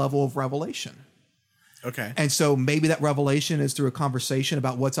some level of revelation. Okay. And so maybe that revelation is through a conversation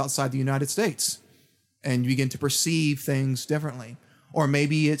about what's outside the United States, and you begin to perceive things differently. Or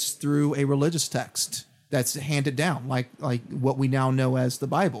maybe it's through a religious text that's handed down, like what we now know as the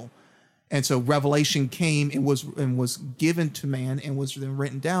Bible. And so revelation came and was given to man and was then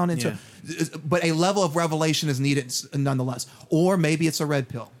written down. And so, but a level of revelation is needed nonetheless. Or maybe it's a red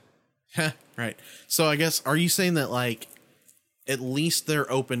pill. Right. So I guess, are you saying that like, at least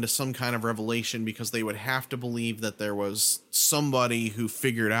they're open to some kind of revelation because they would have to believe that there was somebody who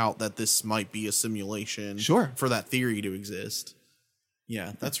figured out that this might be a simulation for that theory to exist?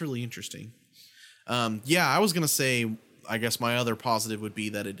 Yeah, that's really interesting. I was going to say, I guess my other positive would be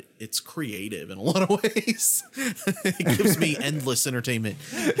that it's creative in a lot of ways. It gives me endless entertainment.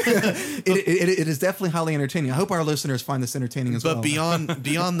 It is definitely highly entertaining. I hope our listeners find this entertaining as well. But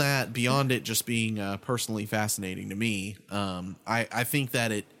beyond it just being personally fascinating to me, I think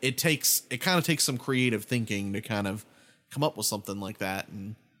that it kind of takes some creative thinking to kind of come up with something like that.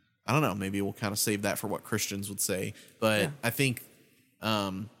 And I don't know, maybe we'll kind of save that for what Christians would say. But I think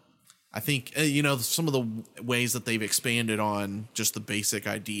some of the ways that they've expanded on just the basic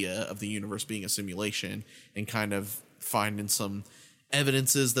idea of the universe being a simulation and kind of finding some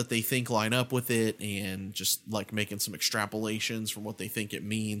evidences that they think line up with it and just like making some extrapolations from what they think it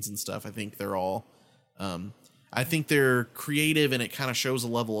means and stuff. I think they're all, I think they're creative, and it kind of shows a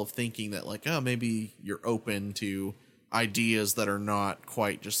level of thinking that like, oh, maybe you're open to ideas that are not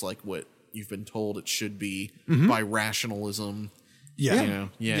quite just like what you've been told it should be by rationalism. Yeah.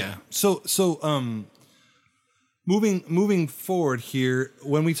 So moving forward here,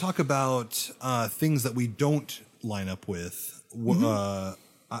 when we talk about things that we don't line up with,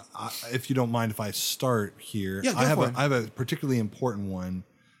 if you don't mind if I start here, I have a particularly important one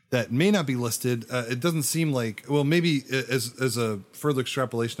that may not be listed. It doesn't seem like, well, maybe as a further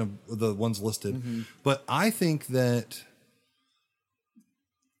extrapolation of the ones listed, but I think that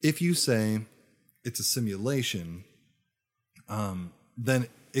if you say it's a simulation, then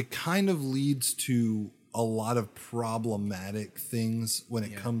it kind of leads to a lot of problematic things when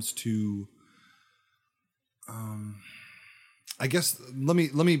it comes to, I guess, let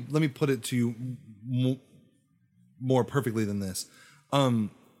me put it to you more perfectly than this.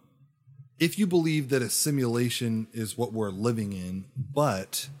 If you believe that a simulation is what we're living in,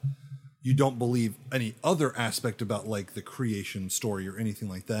 but you don't believe any other aspect about like the creation story or anything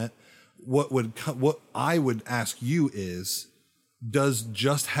like that, what I would ask you is, does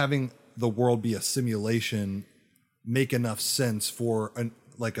just having the world be a simulation make enough sense for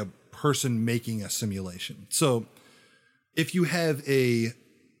a person making a simulation? So if you have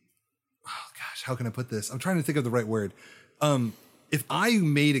how can I put this? I'm trying to think of the right word. If I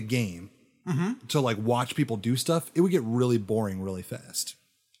made a game to like watch people do stuff, it would get really boring really fast,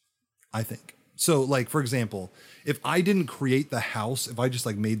 I think. So like, for example, if I didn't create the house, if I just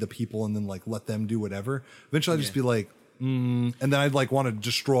like made the people and then like let them do whatever, eventually I'd just be like, and then I'd like want to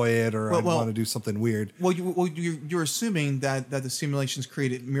destroy it, or I'd want to do something weird. Well, you're assuming that the simulation's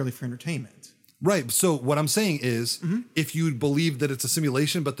created merely for entertainment. Right. So what I'm saying is, if you believe that it's a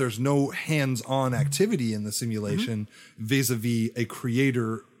simulation, but there's no hands-on activity in the simulation vis-a-vis a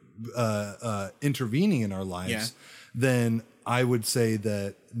creator intervening in our lives, then I would say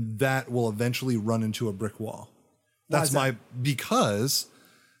that will eventually run into a brick wall. Because I'm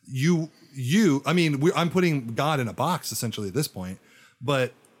putting God in a box essentially at this point,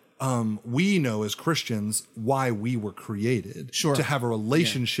 but we know as Christians why we were created, to have a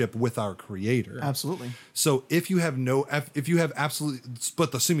relationship with our creator. Absolutely. So if you have absolutely,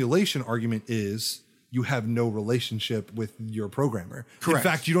 but the simulation argument is you have no relationship with your programmer. Correct.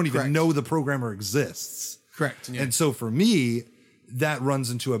 In fact, you don't even know the programmer exists. Correct. Yeah. And so for me, that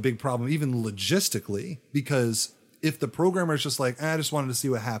runs into a big problem, even logistically, because if the programmer is just like, I just wanted to see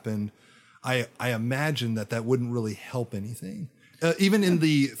what happened, I imagine that wouldn't really help anything. Even in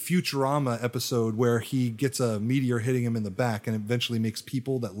the Futurama episode where he gets a meteor hitting him in the back and eventually makes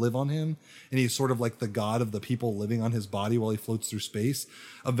people that live on him, and he's sort of like the god of the people living on his body while he floats through space.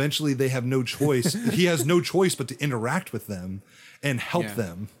 Eventually they have no choice. He has no choice but to interact with them and help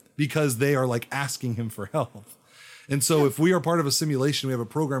them because they are like asking him for help. And so if we are part of a simulation, we have a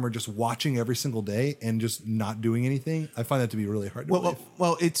programmer just watching every single day and just not doing anything, I find that to be really hard to believe.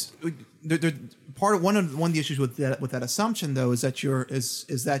 Well, it's part of one of the issues with that assumption though is that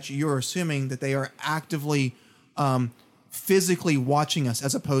you're assuming that they are actively physically watching us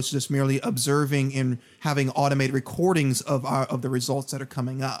as opposed to just merely observing and having automated recordings of the results that are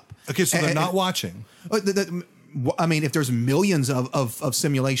coming up. Okay, so they're not watching. I mean, if there's millions of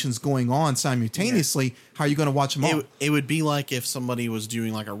simulations going on simultaneously, how are you going to watch them all? It would be like if somebody was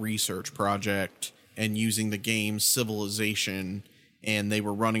doing like a research project and using the game Civilization, and they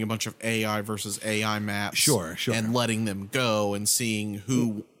were running a bunch of AI versus AI maps, sure, and letting them go and seeing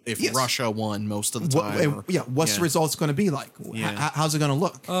if Russia won most of the time. What's the results going to be like? How's it going to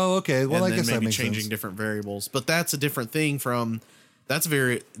look? Oh, okay. Well, and I guess maybe that makes changing sense. Different variables, but that's a different thing from. That's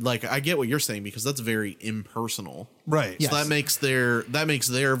very like I get what you're saying because that's very impersonal, right? So that makes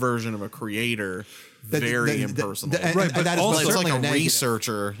their version of a creator very impersonal, right? But also, it's like a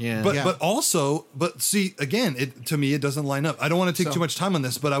researcher, But see, again, to me, it doesn't line up. I don't want to take too much time on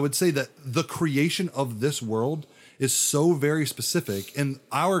this, but I would say that the creation of this world is so very specific, and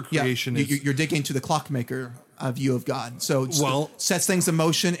our creation is you're digging to the clockmaker view of God. So sets things in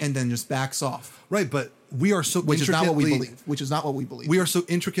motion and then just backs off. Right, but we are so which is not what we believe. We are so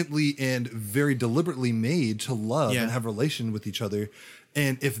intricately and very deliberately made to love and have relation with each other.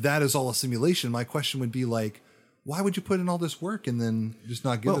 And if that is all a simulation, my question would be like, why would you put in all this work and then just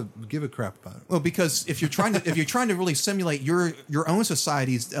not give a crap about it? Well, because if you're trying to really simulate your own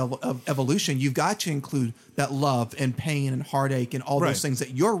society's evolution, you've got to include that love and pain and heartache and all those things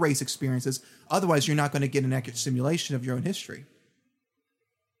that your race experiences. Otherwise, you're not going to get an accurate simulation of your own history,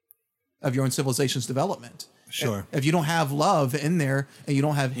 of your own civilization's development. Sure. If you don't have love in there and you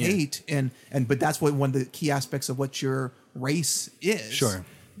don't have hate but that's what one of the key aspects of what your race is. Sure.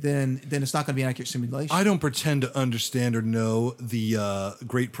 Then it's not going to be an accurate simulation. I don't pretend to understand or know the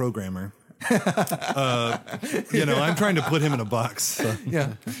great programmer. I'm trying to put him in a box. So.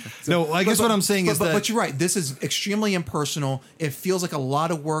 Yeah. No, I guess what I'm saying is that. But you're right. This is extremely impersonal. It feels like a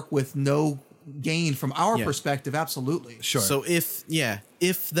lot of work with no gain from our perspective. Absolutely. Sure. So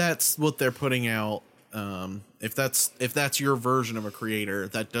if that's what they're putting out, if that's your version of a creator,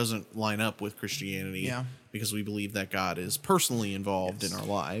 that doesn't line up with Christianity. Yeah. Because we believe that God is personally involved in our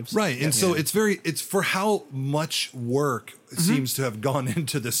lives. Right. And so it's for how much work seems to have gone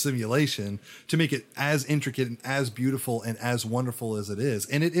into this simulation to make it as intricate and as beautiful and as wonderful as it is.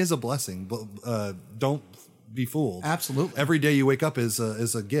 And it is a blessing, but don't be fooled. Absolutely. Every day you wake up is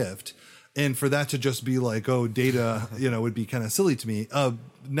a gift. And for that to just be like, data, would be kind of silly to me.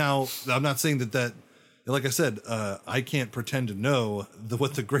 Now, I'm not saying that like I said, I can't pretend to know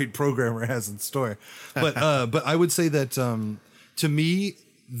what the great programmer has in store, but I would say that to me,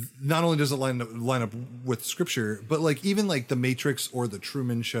 not only does it line up with Scripture, but like even like the Matrix or the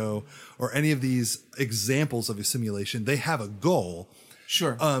Truman Show or any of these examples of a simulation, they have a goal.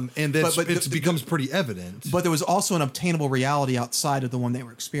 Sure. And that's, it becomes pretty evident. But there was also an obtainable reality outside of the one they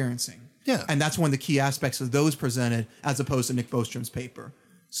were experiencing. Yeah. And that's one of the key aspects of those presented as opposed to Nick Bostrom's paper.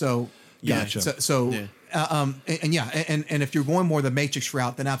 So, yeah. Gotcha. And if you're going more the Matrix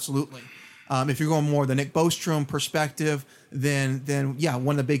route, then absolutely. If you're going more the Nick Bostrom perspective, then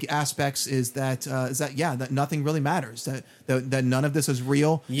one of the big aspects is that that nothing really matters, that none of this is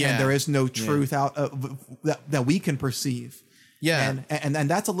real, and there is no truth out that we can perceive. Yeah. And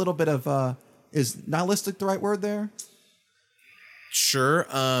that's a little bit of is nihilistic the right word there? Sure.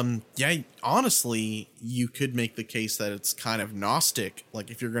 Honestly, you could make the case that it's kind of Gnostic. Like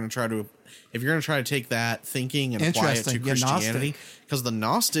if you're going to try to take that thinking and apply it to Christianity, because the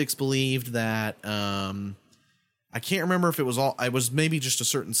Gnostics believed that I can't remember if it was maybe just a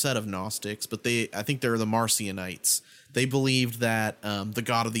certain set of Gnostics, but I think they're the Marcionites. They believed that the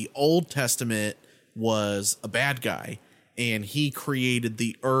God of the Old Testament was a bad guy, and he created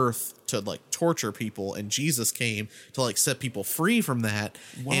the earth to like torture people, and Jesus came to like set people free from that.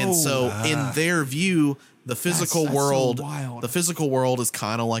 Whoa. And so in their view, the physical world, the physical world is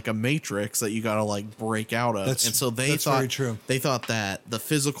kind of like a matrix that you got to like break out of. And so they thought that the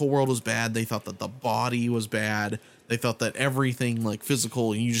physical world was bad. They thought that the body was bad. They thought that everything like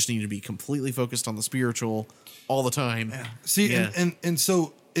physical, you just need to be completely focused on the spiritual all the time. Yeah. See, and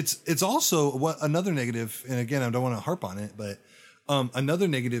so it's also another negative. And again, I don't want to harp on it, but another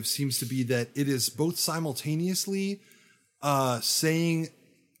negative seems to be that it is both simultaneously saying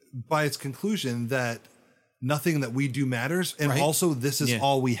by its conclusion that nothing that we do matters, and also this is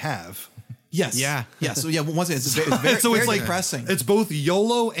all we have. Yes. Yeah. Yeah. So once again, it's very, so very it's like depressing. It's both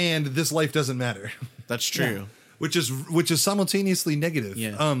YOLO and this life doesn't matter. That's true. Which is simultaneously negative.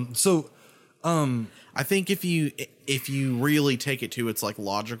 Yeah. I think if you really take it to its like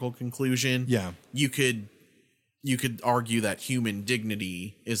logical conclusion, you could argue that human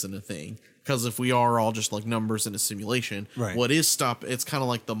dignity isn't a thing. Because if we are all just like numbers in a simulation, what is it's kind of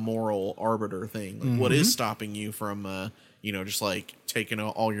like the moral arbiter thing. Like what is stopping you from, just like taking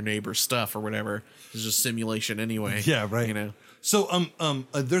all your neighbor's stuff or whatever is just simulation anyway. Yeah, right. So,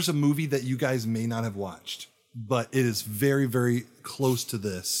 there's a movie that you guys may not have watched, but it is very, very close to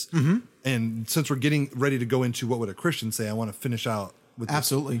this. Mm-hmm. And since we're getting ready to go into what would a Christian say, I want to finish out with this.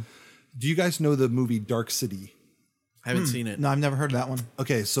 Absolutely. Do you guys know the movie Dark City? I haven't seen it. No, I've never heard of that one.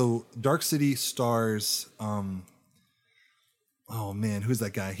 Okay, so Dark City stars oh man, who's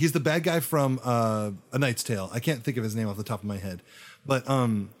that guy? He's the bad guy from A Knight's Tale. I can't think of his name off the top of my head. But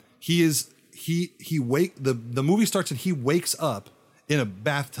the movie starts and he wakes up in a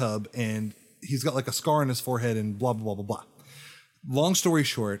bathtub and he's got like a scar on his forehead and blah blah blah blah blah. Long story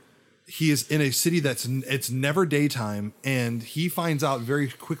short, he is in a city it's never daytime, and he finds out very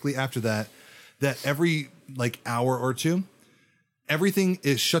quickly after that every like hour or two, everything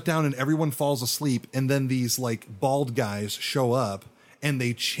is shut down and everyone falls asleep. And then these like bald guys show up and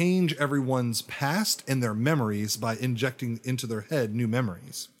they change everyone's past and their memories by injecting into their head new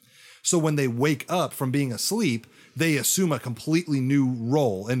memories. So when they wake up from being asleep, they assume a completely new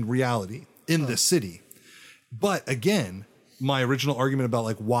role and reality in this city. But again, my original argument about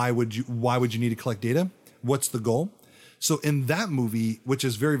like, why would you need to collect data? What's the goal? So in that movie, which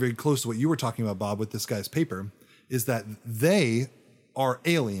is very, very close to what you were talking about, Bob, with this guy's paper, is that they are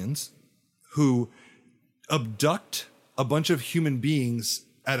aliens who abduct a bunch of human beings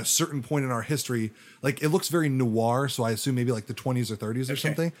at a certain point in our history. Like it looks very noir, so I assume maybe like the 20s or 30s or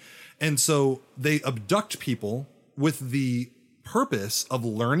something. And so they abduct people with the purpose of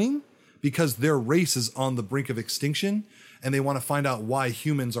learning, because their race is on the brink of extinction and they want to find out why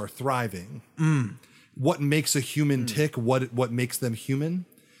humans are thriving. What makes a human tick, what makes them human.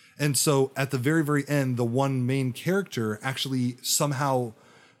 And so at the very, very end, the one main character actually somehow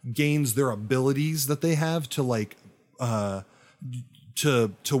gains their abilities that they have to like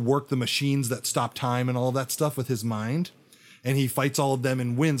to work the machines that stop time and all of that stuff with his mind. And he fights all of them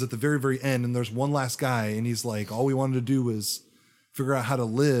and wins at the very, very end. And there's one last guy and he's like, all we wanted to do was figure out how to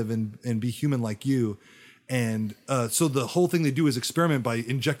live and be human like you. And so the whole thing they do is experiment by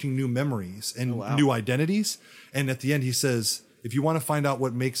injecting new memories and new identities. And at the end, he says, if you want to find out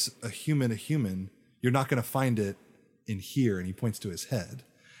what makes a human, you're not going to find it in here. And he points to his head.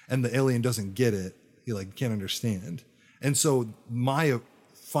 And the alien doesn't get it. He like can't understand. And so my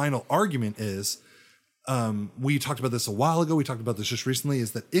final argument is, we talked about this a while ago. We talked about this just recently,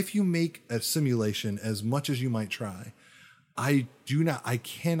 is that if you make a simulation as much as you might try, I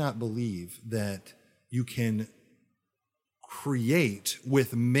cannot believe that you can create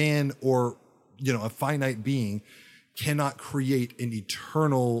with man or, a finite being cannot create an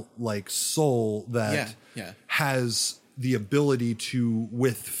eternal like soul that has the ability to,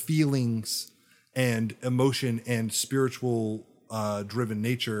 with feelings and emotion and spiritual driven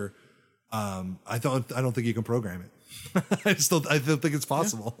nature, I don't think you can program it. I don't think it's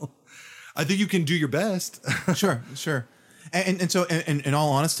possible. Yeah. I think you can do your best. Sure. And so, in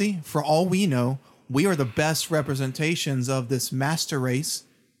all honesty, for all we know, we are the best representations of this master race,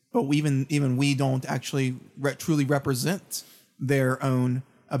 but even we don't actually truly represent their own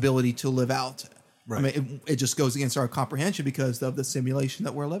ability to live out. Right. I mean, it just goes against our comprehension because of the simulation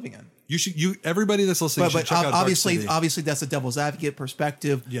that we're living in. Everybody that's listening should check out obviously that's a devil's advocate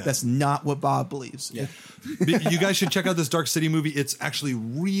perspective. Yeah. That's not what Bob believes. Yeah. You guys should check out this Dark City movie. It's actually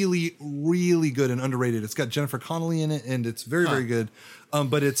really, really good and underrated. It's got Jennifer Connelly in it, and it's very, very good.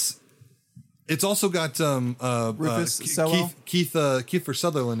 But it's also got Kiefer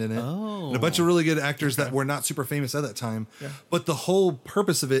Sutherland in it, and a bunch of really good actors that were not super famous at that time. Yeah. But the whole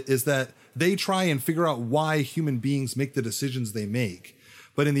purpose of it is that they try and figure out why human beings make the decisions they make.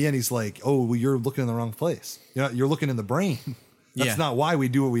 But in the end, he's like, "Oh, well, you're looking in the wrong place. You're looking in the brain. That's not why we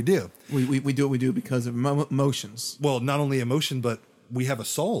do what we do. We do what we do because of emotions. Well, not only emotion, but we have a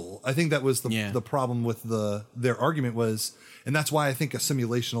soul. I think that was the problem with their argument was, and that's why I think a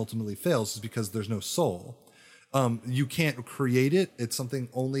simulation ultimately fails, is because there's no soul. You can't create it. It's something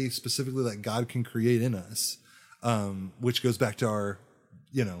only specifically that God can create in us, which goes back to our,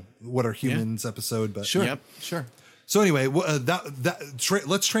 what are humans episode. But sure. So anyway,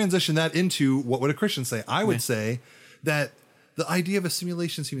 let's transition that into what would a Christian say? I would say that the idea of a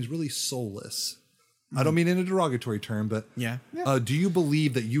simulation seems really soulless. I don't mean in a derogatory term, but do you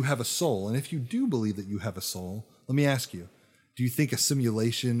believe that you have a soul? And if you do believe that you have a soul, let me ask you, do you think a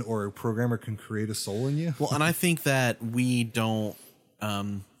simulation or a programmer can create a soul in you? Well, and I think that we don't,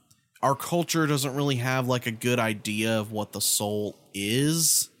 our culture doesn't really have like a good idea of what the soul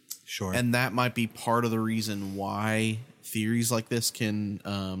is. Sure. And that might be part of the reason why theories like this can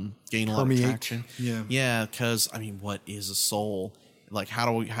gain a lot of traction. Yeah. Yeah, because, I mean, what is a soul? Like, how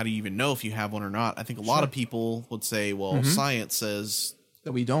do you even know if you have one or not? I think a lot of people would say, well, science says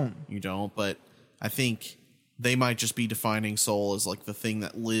that we don't. You don't, but I think they might just be defining soul as like the thing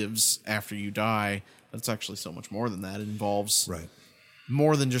that lives after you die. But it's actually so much more than that. It involves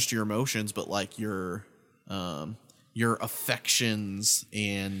more than just your emotions, but like your affections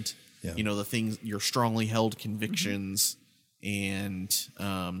and the things, your strongly held convictions and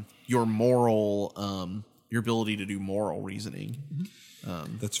your moral your ability to do moral reasoning.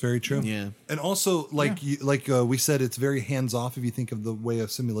 That's very true. Yeah. And also, we said, it's very hands off if you think of the way a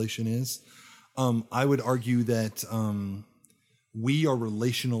simulation is. I would argue that we are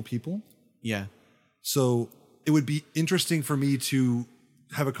relational people. Yeah. So it would be interesting for me to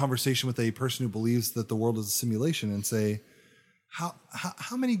have a conversation with a person who believes that the world is a simulation and say,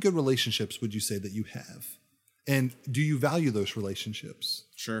 how many good relationships would you say that you have? And do you value those relationships?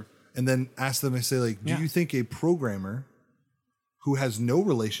 Sure. And then ask them, I say, like, do you think a programmer who has no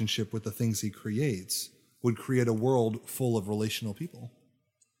relationship with the things he creates would create a world full of relational people?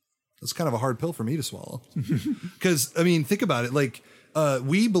 That's kind of a hard pill for me to swallow. Because, I mean, think about it. Like,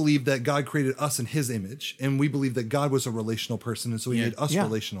 we believe that God created us in his image, and we believe that God was a relational person, and so he made us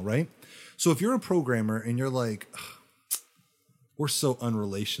relational, right? So if you're a programmer and you're like, we're so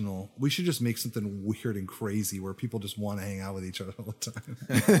unrelational, we should just make something weird and crazy where people just want to hang out with each other all the time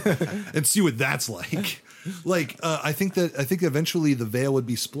and see what that's like. I think eventually the veil would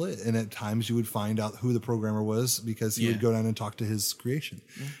be split, and at times you would find out who the programmer was because he would go down and talk to his creation.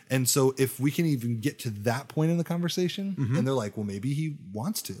 And so if we can even get to that point in the conversation, and they're like, well, maybe he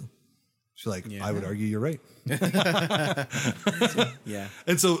wants to. She's like, I would argue you're right.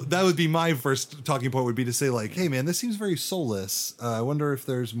 And so that would be my first talking point, would be to say, like, hey man, this seems very soulless. I wonder if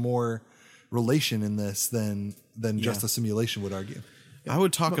there's more relation in this than just a simulation would argue. I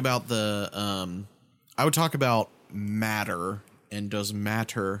would talk about matter, and does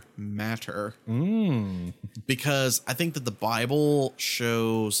matter matter? Because I think that the Bible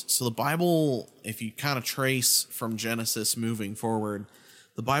shows, so the Bible, if you kind of trace from Genesis moving forward,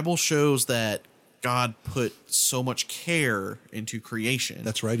 the Bible shows that God put so much care into creation.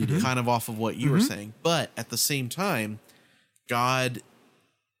 That's right, he did. Kind of off of what you were saying. But at the same time, God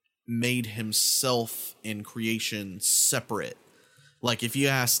made himself in creation separate. Like, if you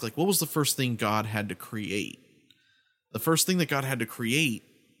ask, like, what was the first thing God had to create? The first thing that God had to create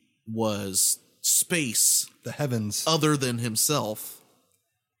was space. The heavens. Other than himself.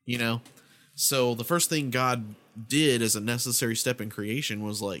 So the first thing God did as a necessary step in creation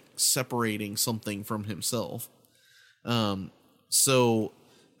was like separating something from himself. I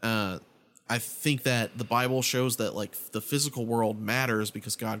I think that the Bible shows that like the physical world matters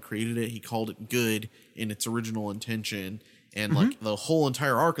because God created it. He called it good in its original intention. And like the whole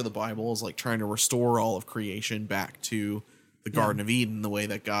entire arc of the Bible is like trying to restore all of creation back to the Garden of Eden, the way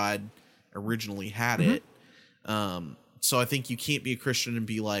that God originally had it. So I think you can't be a Christian and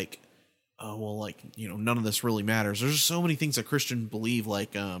be like, oh, well, like, you know, none of this really matters. There's so many things that Christians believe,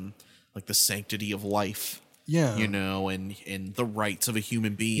 like the sanctity of life. Yeah. You know, and the rights of a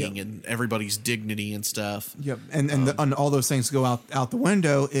human being and everybody's dignity and stuff. Yep. And all those things go out the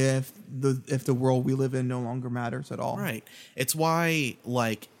window if the world we live in no longer matters at all. Right. It's why,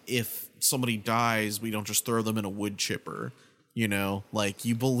 like, if somebody dies, we don't just throw them in a wood chipper. You know, like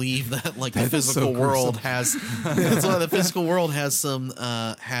you believe that like the physical world has that's why the physical world has some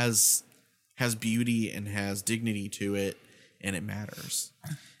has beauty and has dignity to it, and it matters.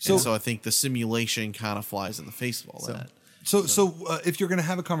 So I think the simulation kind of flies in the face of all that. So if you're going to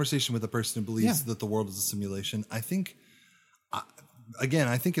have a conversation with a person who believes that the world is a simulation, I think,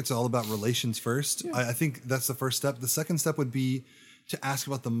 I think it's all about relations first. Yeah. I think that's the first step. The second step would be to ask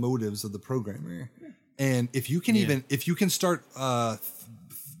about the motives of the programmer. Yeah. And if you can if you can start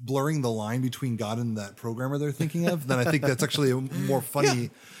blurring the line between God and that programmer they're thinking of, then I think that's actually a more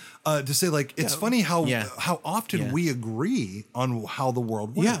funny to say. Like, it's funny how often we agree on how the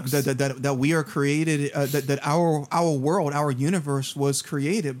world works. Yeah, that we are created. That our world, our universe, was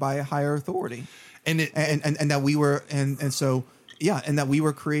created by a higher authority, and that we were and that we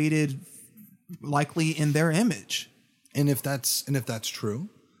were created likely in their image. And if that's true.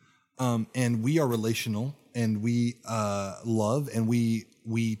 And we are relational, and we love, and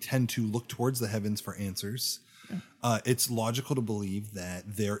we tend to look towards the heavens for answers. Yeah. It's logical to believe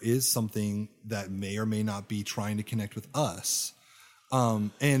that there is something that may or may not be trying to connect with us.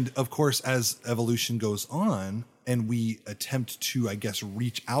 And of course, as evolution goes on, and we attempt to, I guess,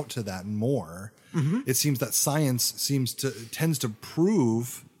 reach out to that more, it seems that science tends to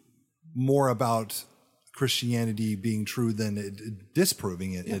prove more about Christianity being true than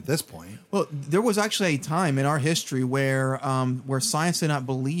disproving it at this point. Well, there was actually a time in our history where science did not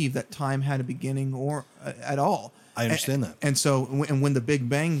believe that time had a beginning or at all. I understand that. And so, when the Big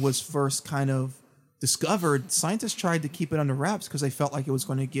Bang was first kind of discovered, scientists tried to keep it under wraps because they felt like it was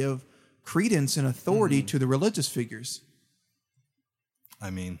going to give credence and authority to the religious figures.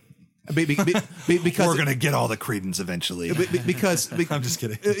 I mean, because we're going to get all the credence eventually. Because I'm just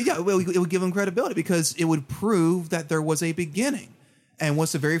kidding. Well, it would give them credibility because it would prove that there was a beginning. And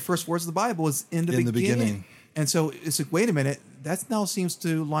what's the very first words of the Bible is in the beginning. And so it's like, wait a minute, that now seems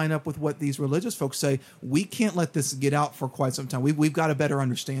to line up with what these religious folks say. We can't let this get out for quite some time. We've got to better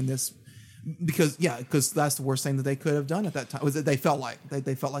understand this. Because that's the worst thing that they could have done at that time. Was that they felt like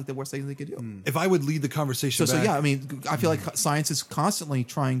the worst thing they could do. If I would lead the conversation, I mean, I feel like science is constantly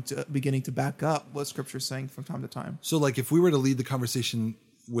beginning to back up what Scripture is saying from time to time. So, like, if we were to lead the conversation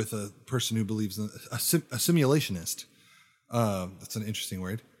with a person who believes in a simulationist, that's an interesting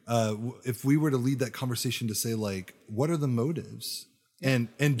word. If we were to lead that conversation to say, like, what are the motives, and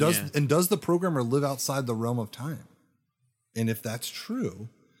does the programmer live outside the realm of time, and if that's true.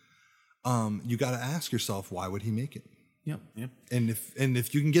 You got to ask yourself, why would he make it? Yep. And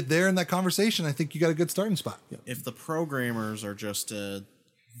if you can get there in that conversation, I think you got a good starting spot. Yep. If the programmers are just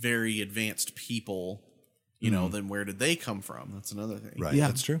very advanced people, you know, then where did they come from? That's another thing. Right. Yeah.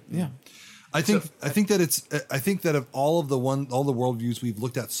 That's true. Yeah. I think that of all the worldviews we've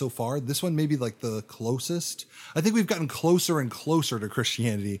looked at so far, this one may be like the closest. I think we've gotten closer and closer to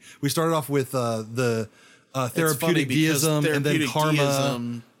Christianity. We started off with the therapeutic deism, and then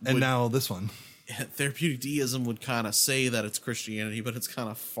karma, and now this one. Therapeutic deism would kind of say that it's Christianity, but it's kind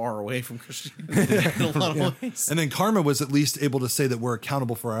of far away from Christianity in a lot of ways. And then karma was at least able to say that we're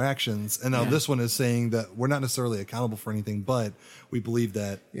accountable for our actions, and now this one is saying that we're not necessarily accountable for anything, but we believe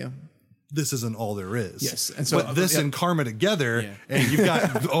that this isn't all there is. Yes, and so but this and karma together, and you've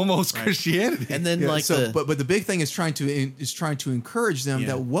got almost Christianity. And then but the big thing is trying to encourage them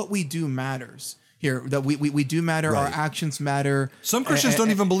that what we do matters. Here, that we do matter, our actions matter. Some Christians don't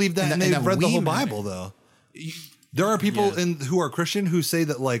even believe that, and they've read the whole Bible, though. There are people who are Christian who say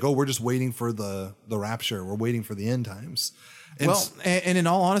that, like, oh, we're just waiting for the rapture. We're waiting for the end times. And and in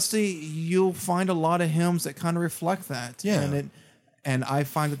all honesty, you'll find a lot of hymns that kind of reflect that. Yeah. And I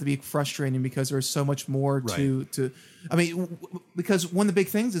find it to be frustrating because there's so much more to I mean, because one of the big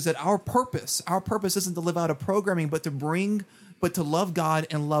things is that our purpose isn't to live out a programming, but to love God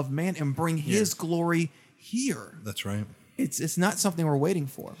and love man and bring His glory here. That's right. It's not something we're waiting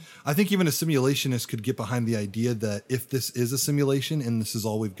for. I think even a simulationist could get behind the idea that if this is a simulation and this is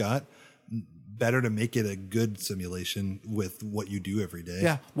all we've got, better to make it a good simulation with what you do every day.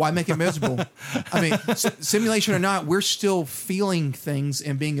 Yeah. Why make it miserable? I mean, simulation or not, we're still feeling things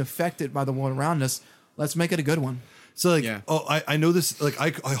and being affected by the world around us. Let's make it a good one. So like, I know this, like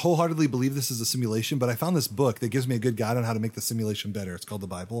I wholeheartedly believe this is a simulation, but I found this book that gives me a good guide on how to make the simulation better. It's called the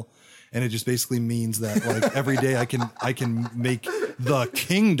Bible. And it just basically means that like every day I can make the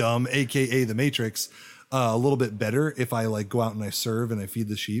kingdom, AKA the Matrix, a little bit better if I like go out and I serve and I feed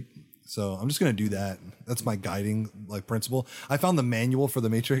the sheep. So I'm just going to do that. That's my guiding like principle. I found the manual for the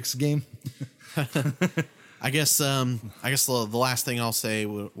Matrix game. I guess the last thing I'll say,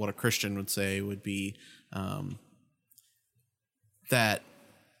 what a Christian would say, would be that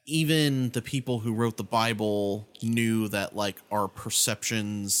even the people who wrote the Bible knew that like our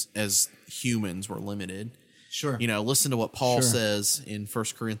perceptions as humans were limited. Sure. You know, listen to what Paul says in 1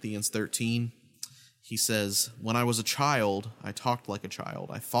 Corinthians 13. He says, "When I was a child, I talked like a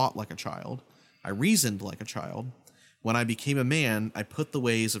child. I thought like a child. I reasoned like a child. When I became a man, I put the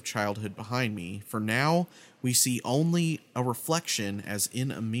ways of childhood behind me. For now, we see only a reflection as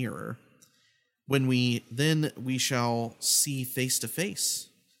in a mirror. Then we shall see face to face.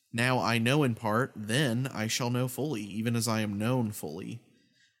 Now I know in part, then I shall know fully, even as I am known fully.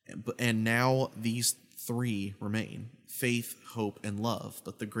 And now these three remain: faith, hope, and love.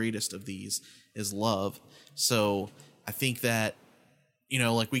 But the greatest of these is love." So I think that, you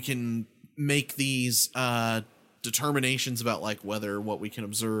know, like we can make these determinations about like whether what we can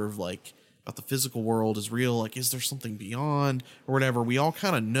observe, like about the physical world, is real. Like, is there something beyond or whatever? We all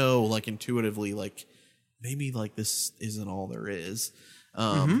kind of know, like intuitively, like maybe like this isn't all there is.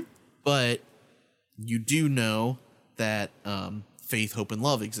 But you do know that faith, hope, and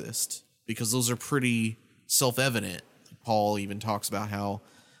love exist, because those are pretty self-evident. Paul even talks about how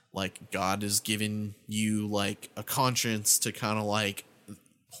like God has given you like a conscience to kind of like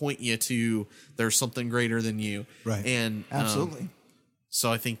point you to there's something greater than you. Right. And Absolutely.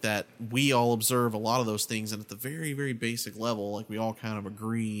 So I think that we all observe a lot of those things, and at the very, very basic level, like we all kind of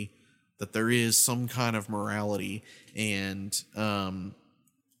agree that there is some kind of morality. And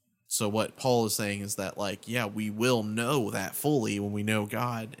so what Paul is saying is that, like, yeah, we will know that fully when we know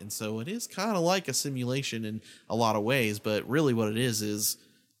God. And so it is kind of like a simulation in a lot of ways, but really what it is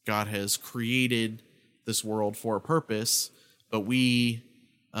God has created this world for a purpose, but we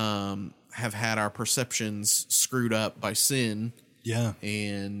have had our perceptions screwed up by sin. Yeah.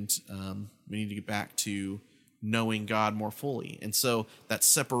 And we need to get back to knowing God more fully. And so that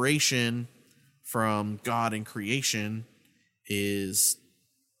separation from God and creation is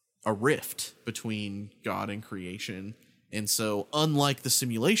a rift between God and creation. And so unlike the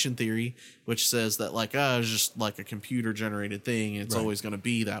simulation theory, which says that like, it's just like a computer generated thing and it's always going to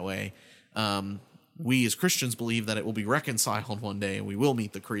be that way, we as Christians believe that it will be reconciled one day and we will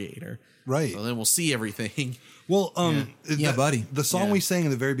meet the Creator. Right. So then we'll see everything. Well, buddy. The song we sang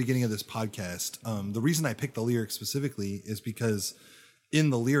in the very beginning of this podcast, the reason I picked the lyrics specifically is because in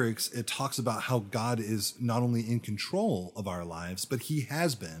the lyrics, it talks about how God is not only in control of our lives, but he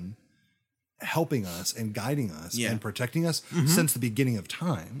has been helping us and guiding us and protecting us since the beginning of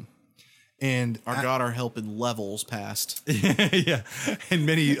time. And our help in levels past. Yeah, and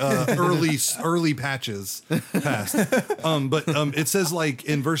many early patches past. But it says, like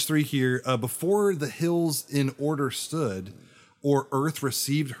in verse 3 here, before the hills in order stood, or earth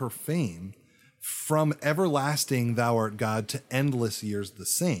received her fame, from everlasting thou art God, to endless years the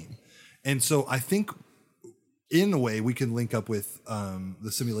same. And so I think in a way we can link up with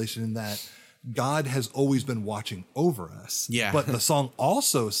the simulation in that God has always been watching over us. Yeah. But the song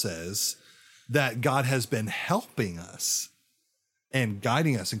also says that God has been helping us and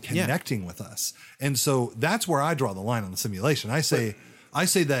guiding us and connecting with us. And so that's where I draw the line on the simulation. I say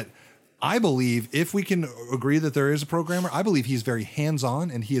that I believe, if we can agree that there is a programmer, I believe he's very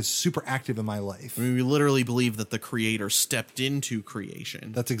hands-on and he is super active in my life. I mean, we literally believe that the Creator stepped into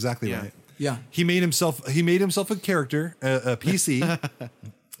creation. That's exactly right. Yeah. He made himself a character, a PC.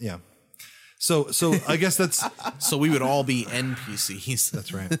 Yeah. So I guess that's So we would all be NPCs.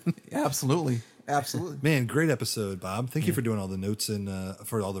 that's right. Absolutely. Man, great episode, Bob. Thank you for doing all the notes and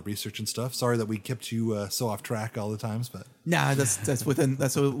for all the research and stuff. Sorry that we kept you so off track all the times, but Nah, that's within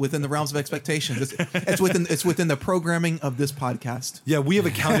the realms of expectation. It's within the programming of this podcast. yeah, we have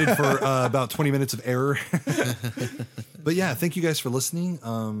accounted for about 20 minutes of error. But yeah, thank you guys for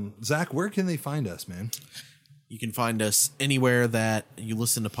listening. Zach, where can they find us, man? You can find us anywhere that you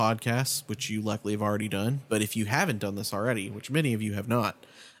listen to podcasts, which you likely have already done. But if you haven't done this already, which many of you have not,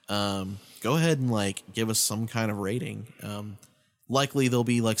 go ahead and like give us some kind of rating. Likely there'll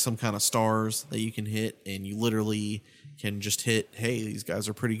be like some kind of stars that you can hit, and you literally can just hit, hey, these guys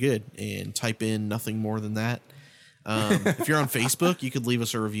are pretty good, and type in nothing more than that. If you're on Facebook, you could leave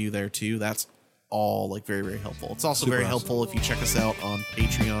us a review there too. That's all like very, very helpful. It's also Super very awesome. helpful if you check us out on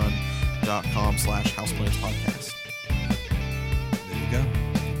patreon.com/houseplantspodcast. There you go.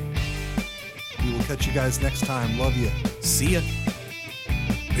 We will catch you guys next time. Love you. See ya.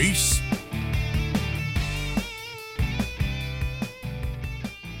 Peace.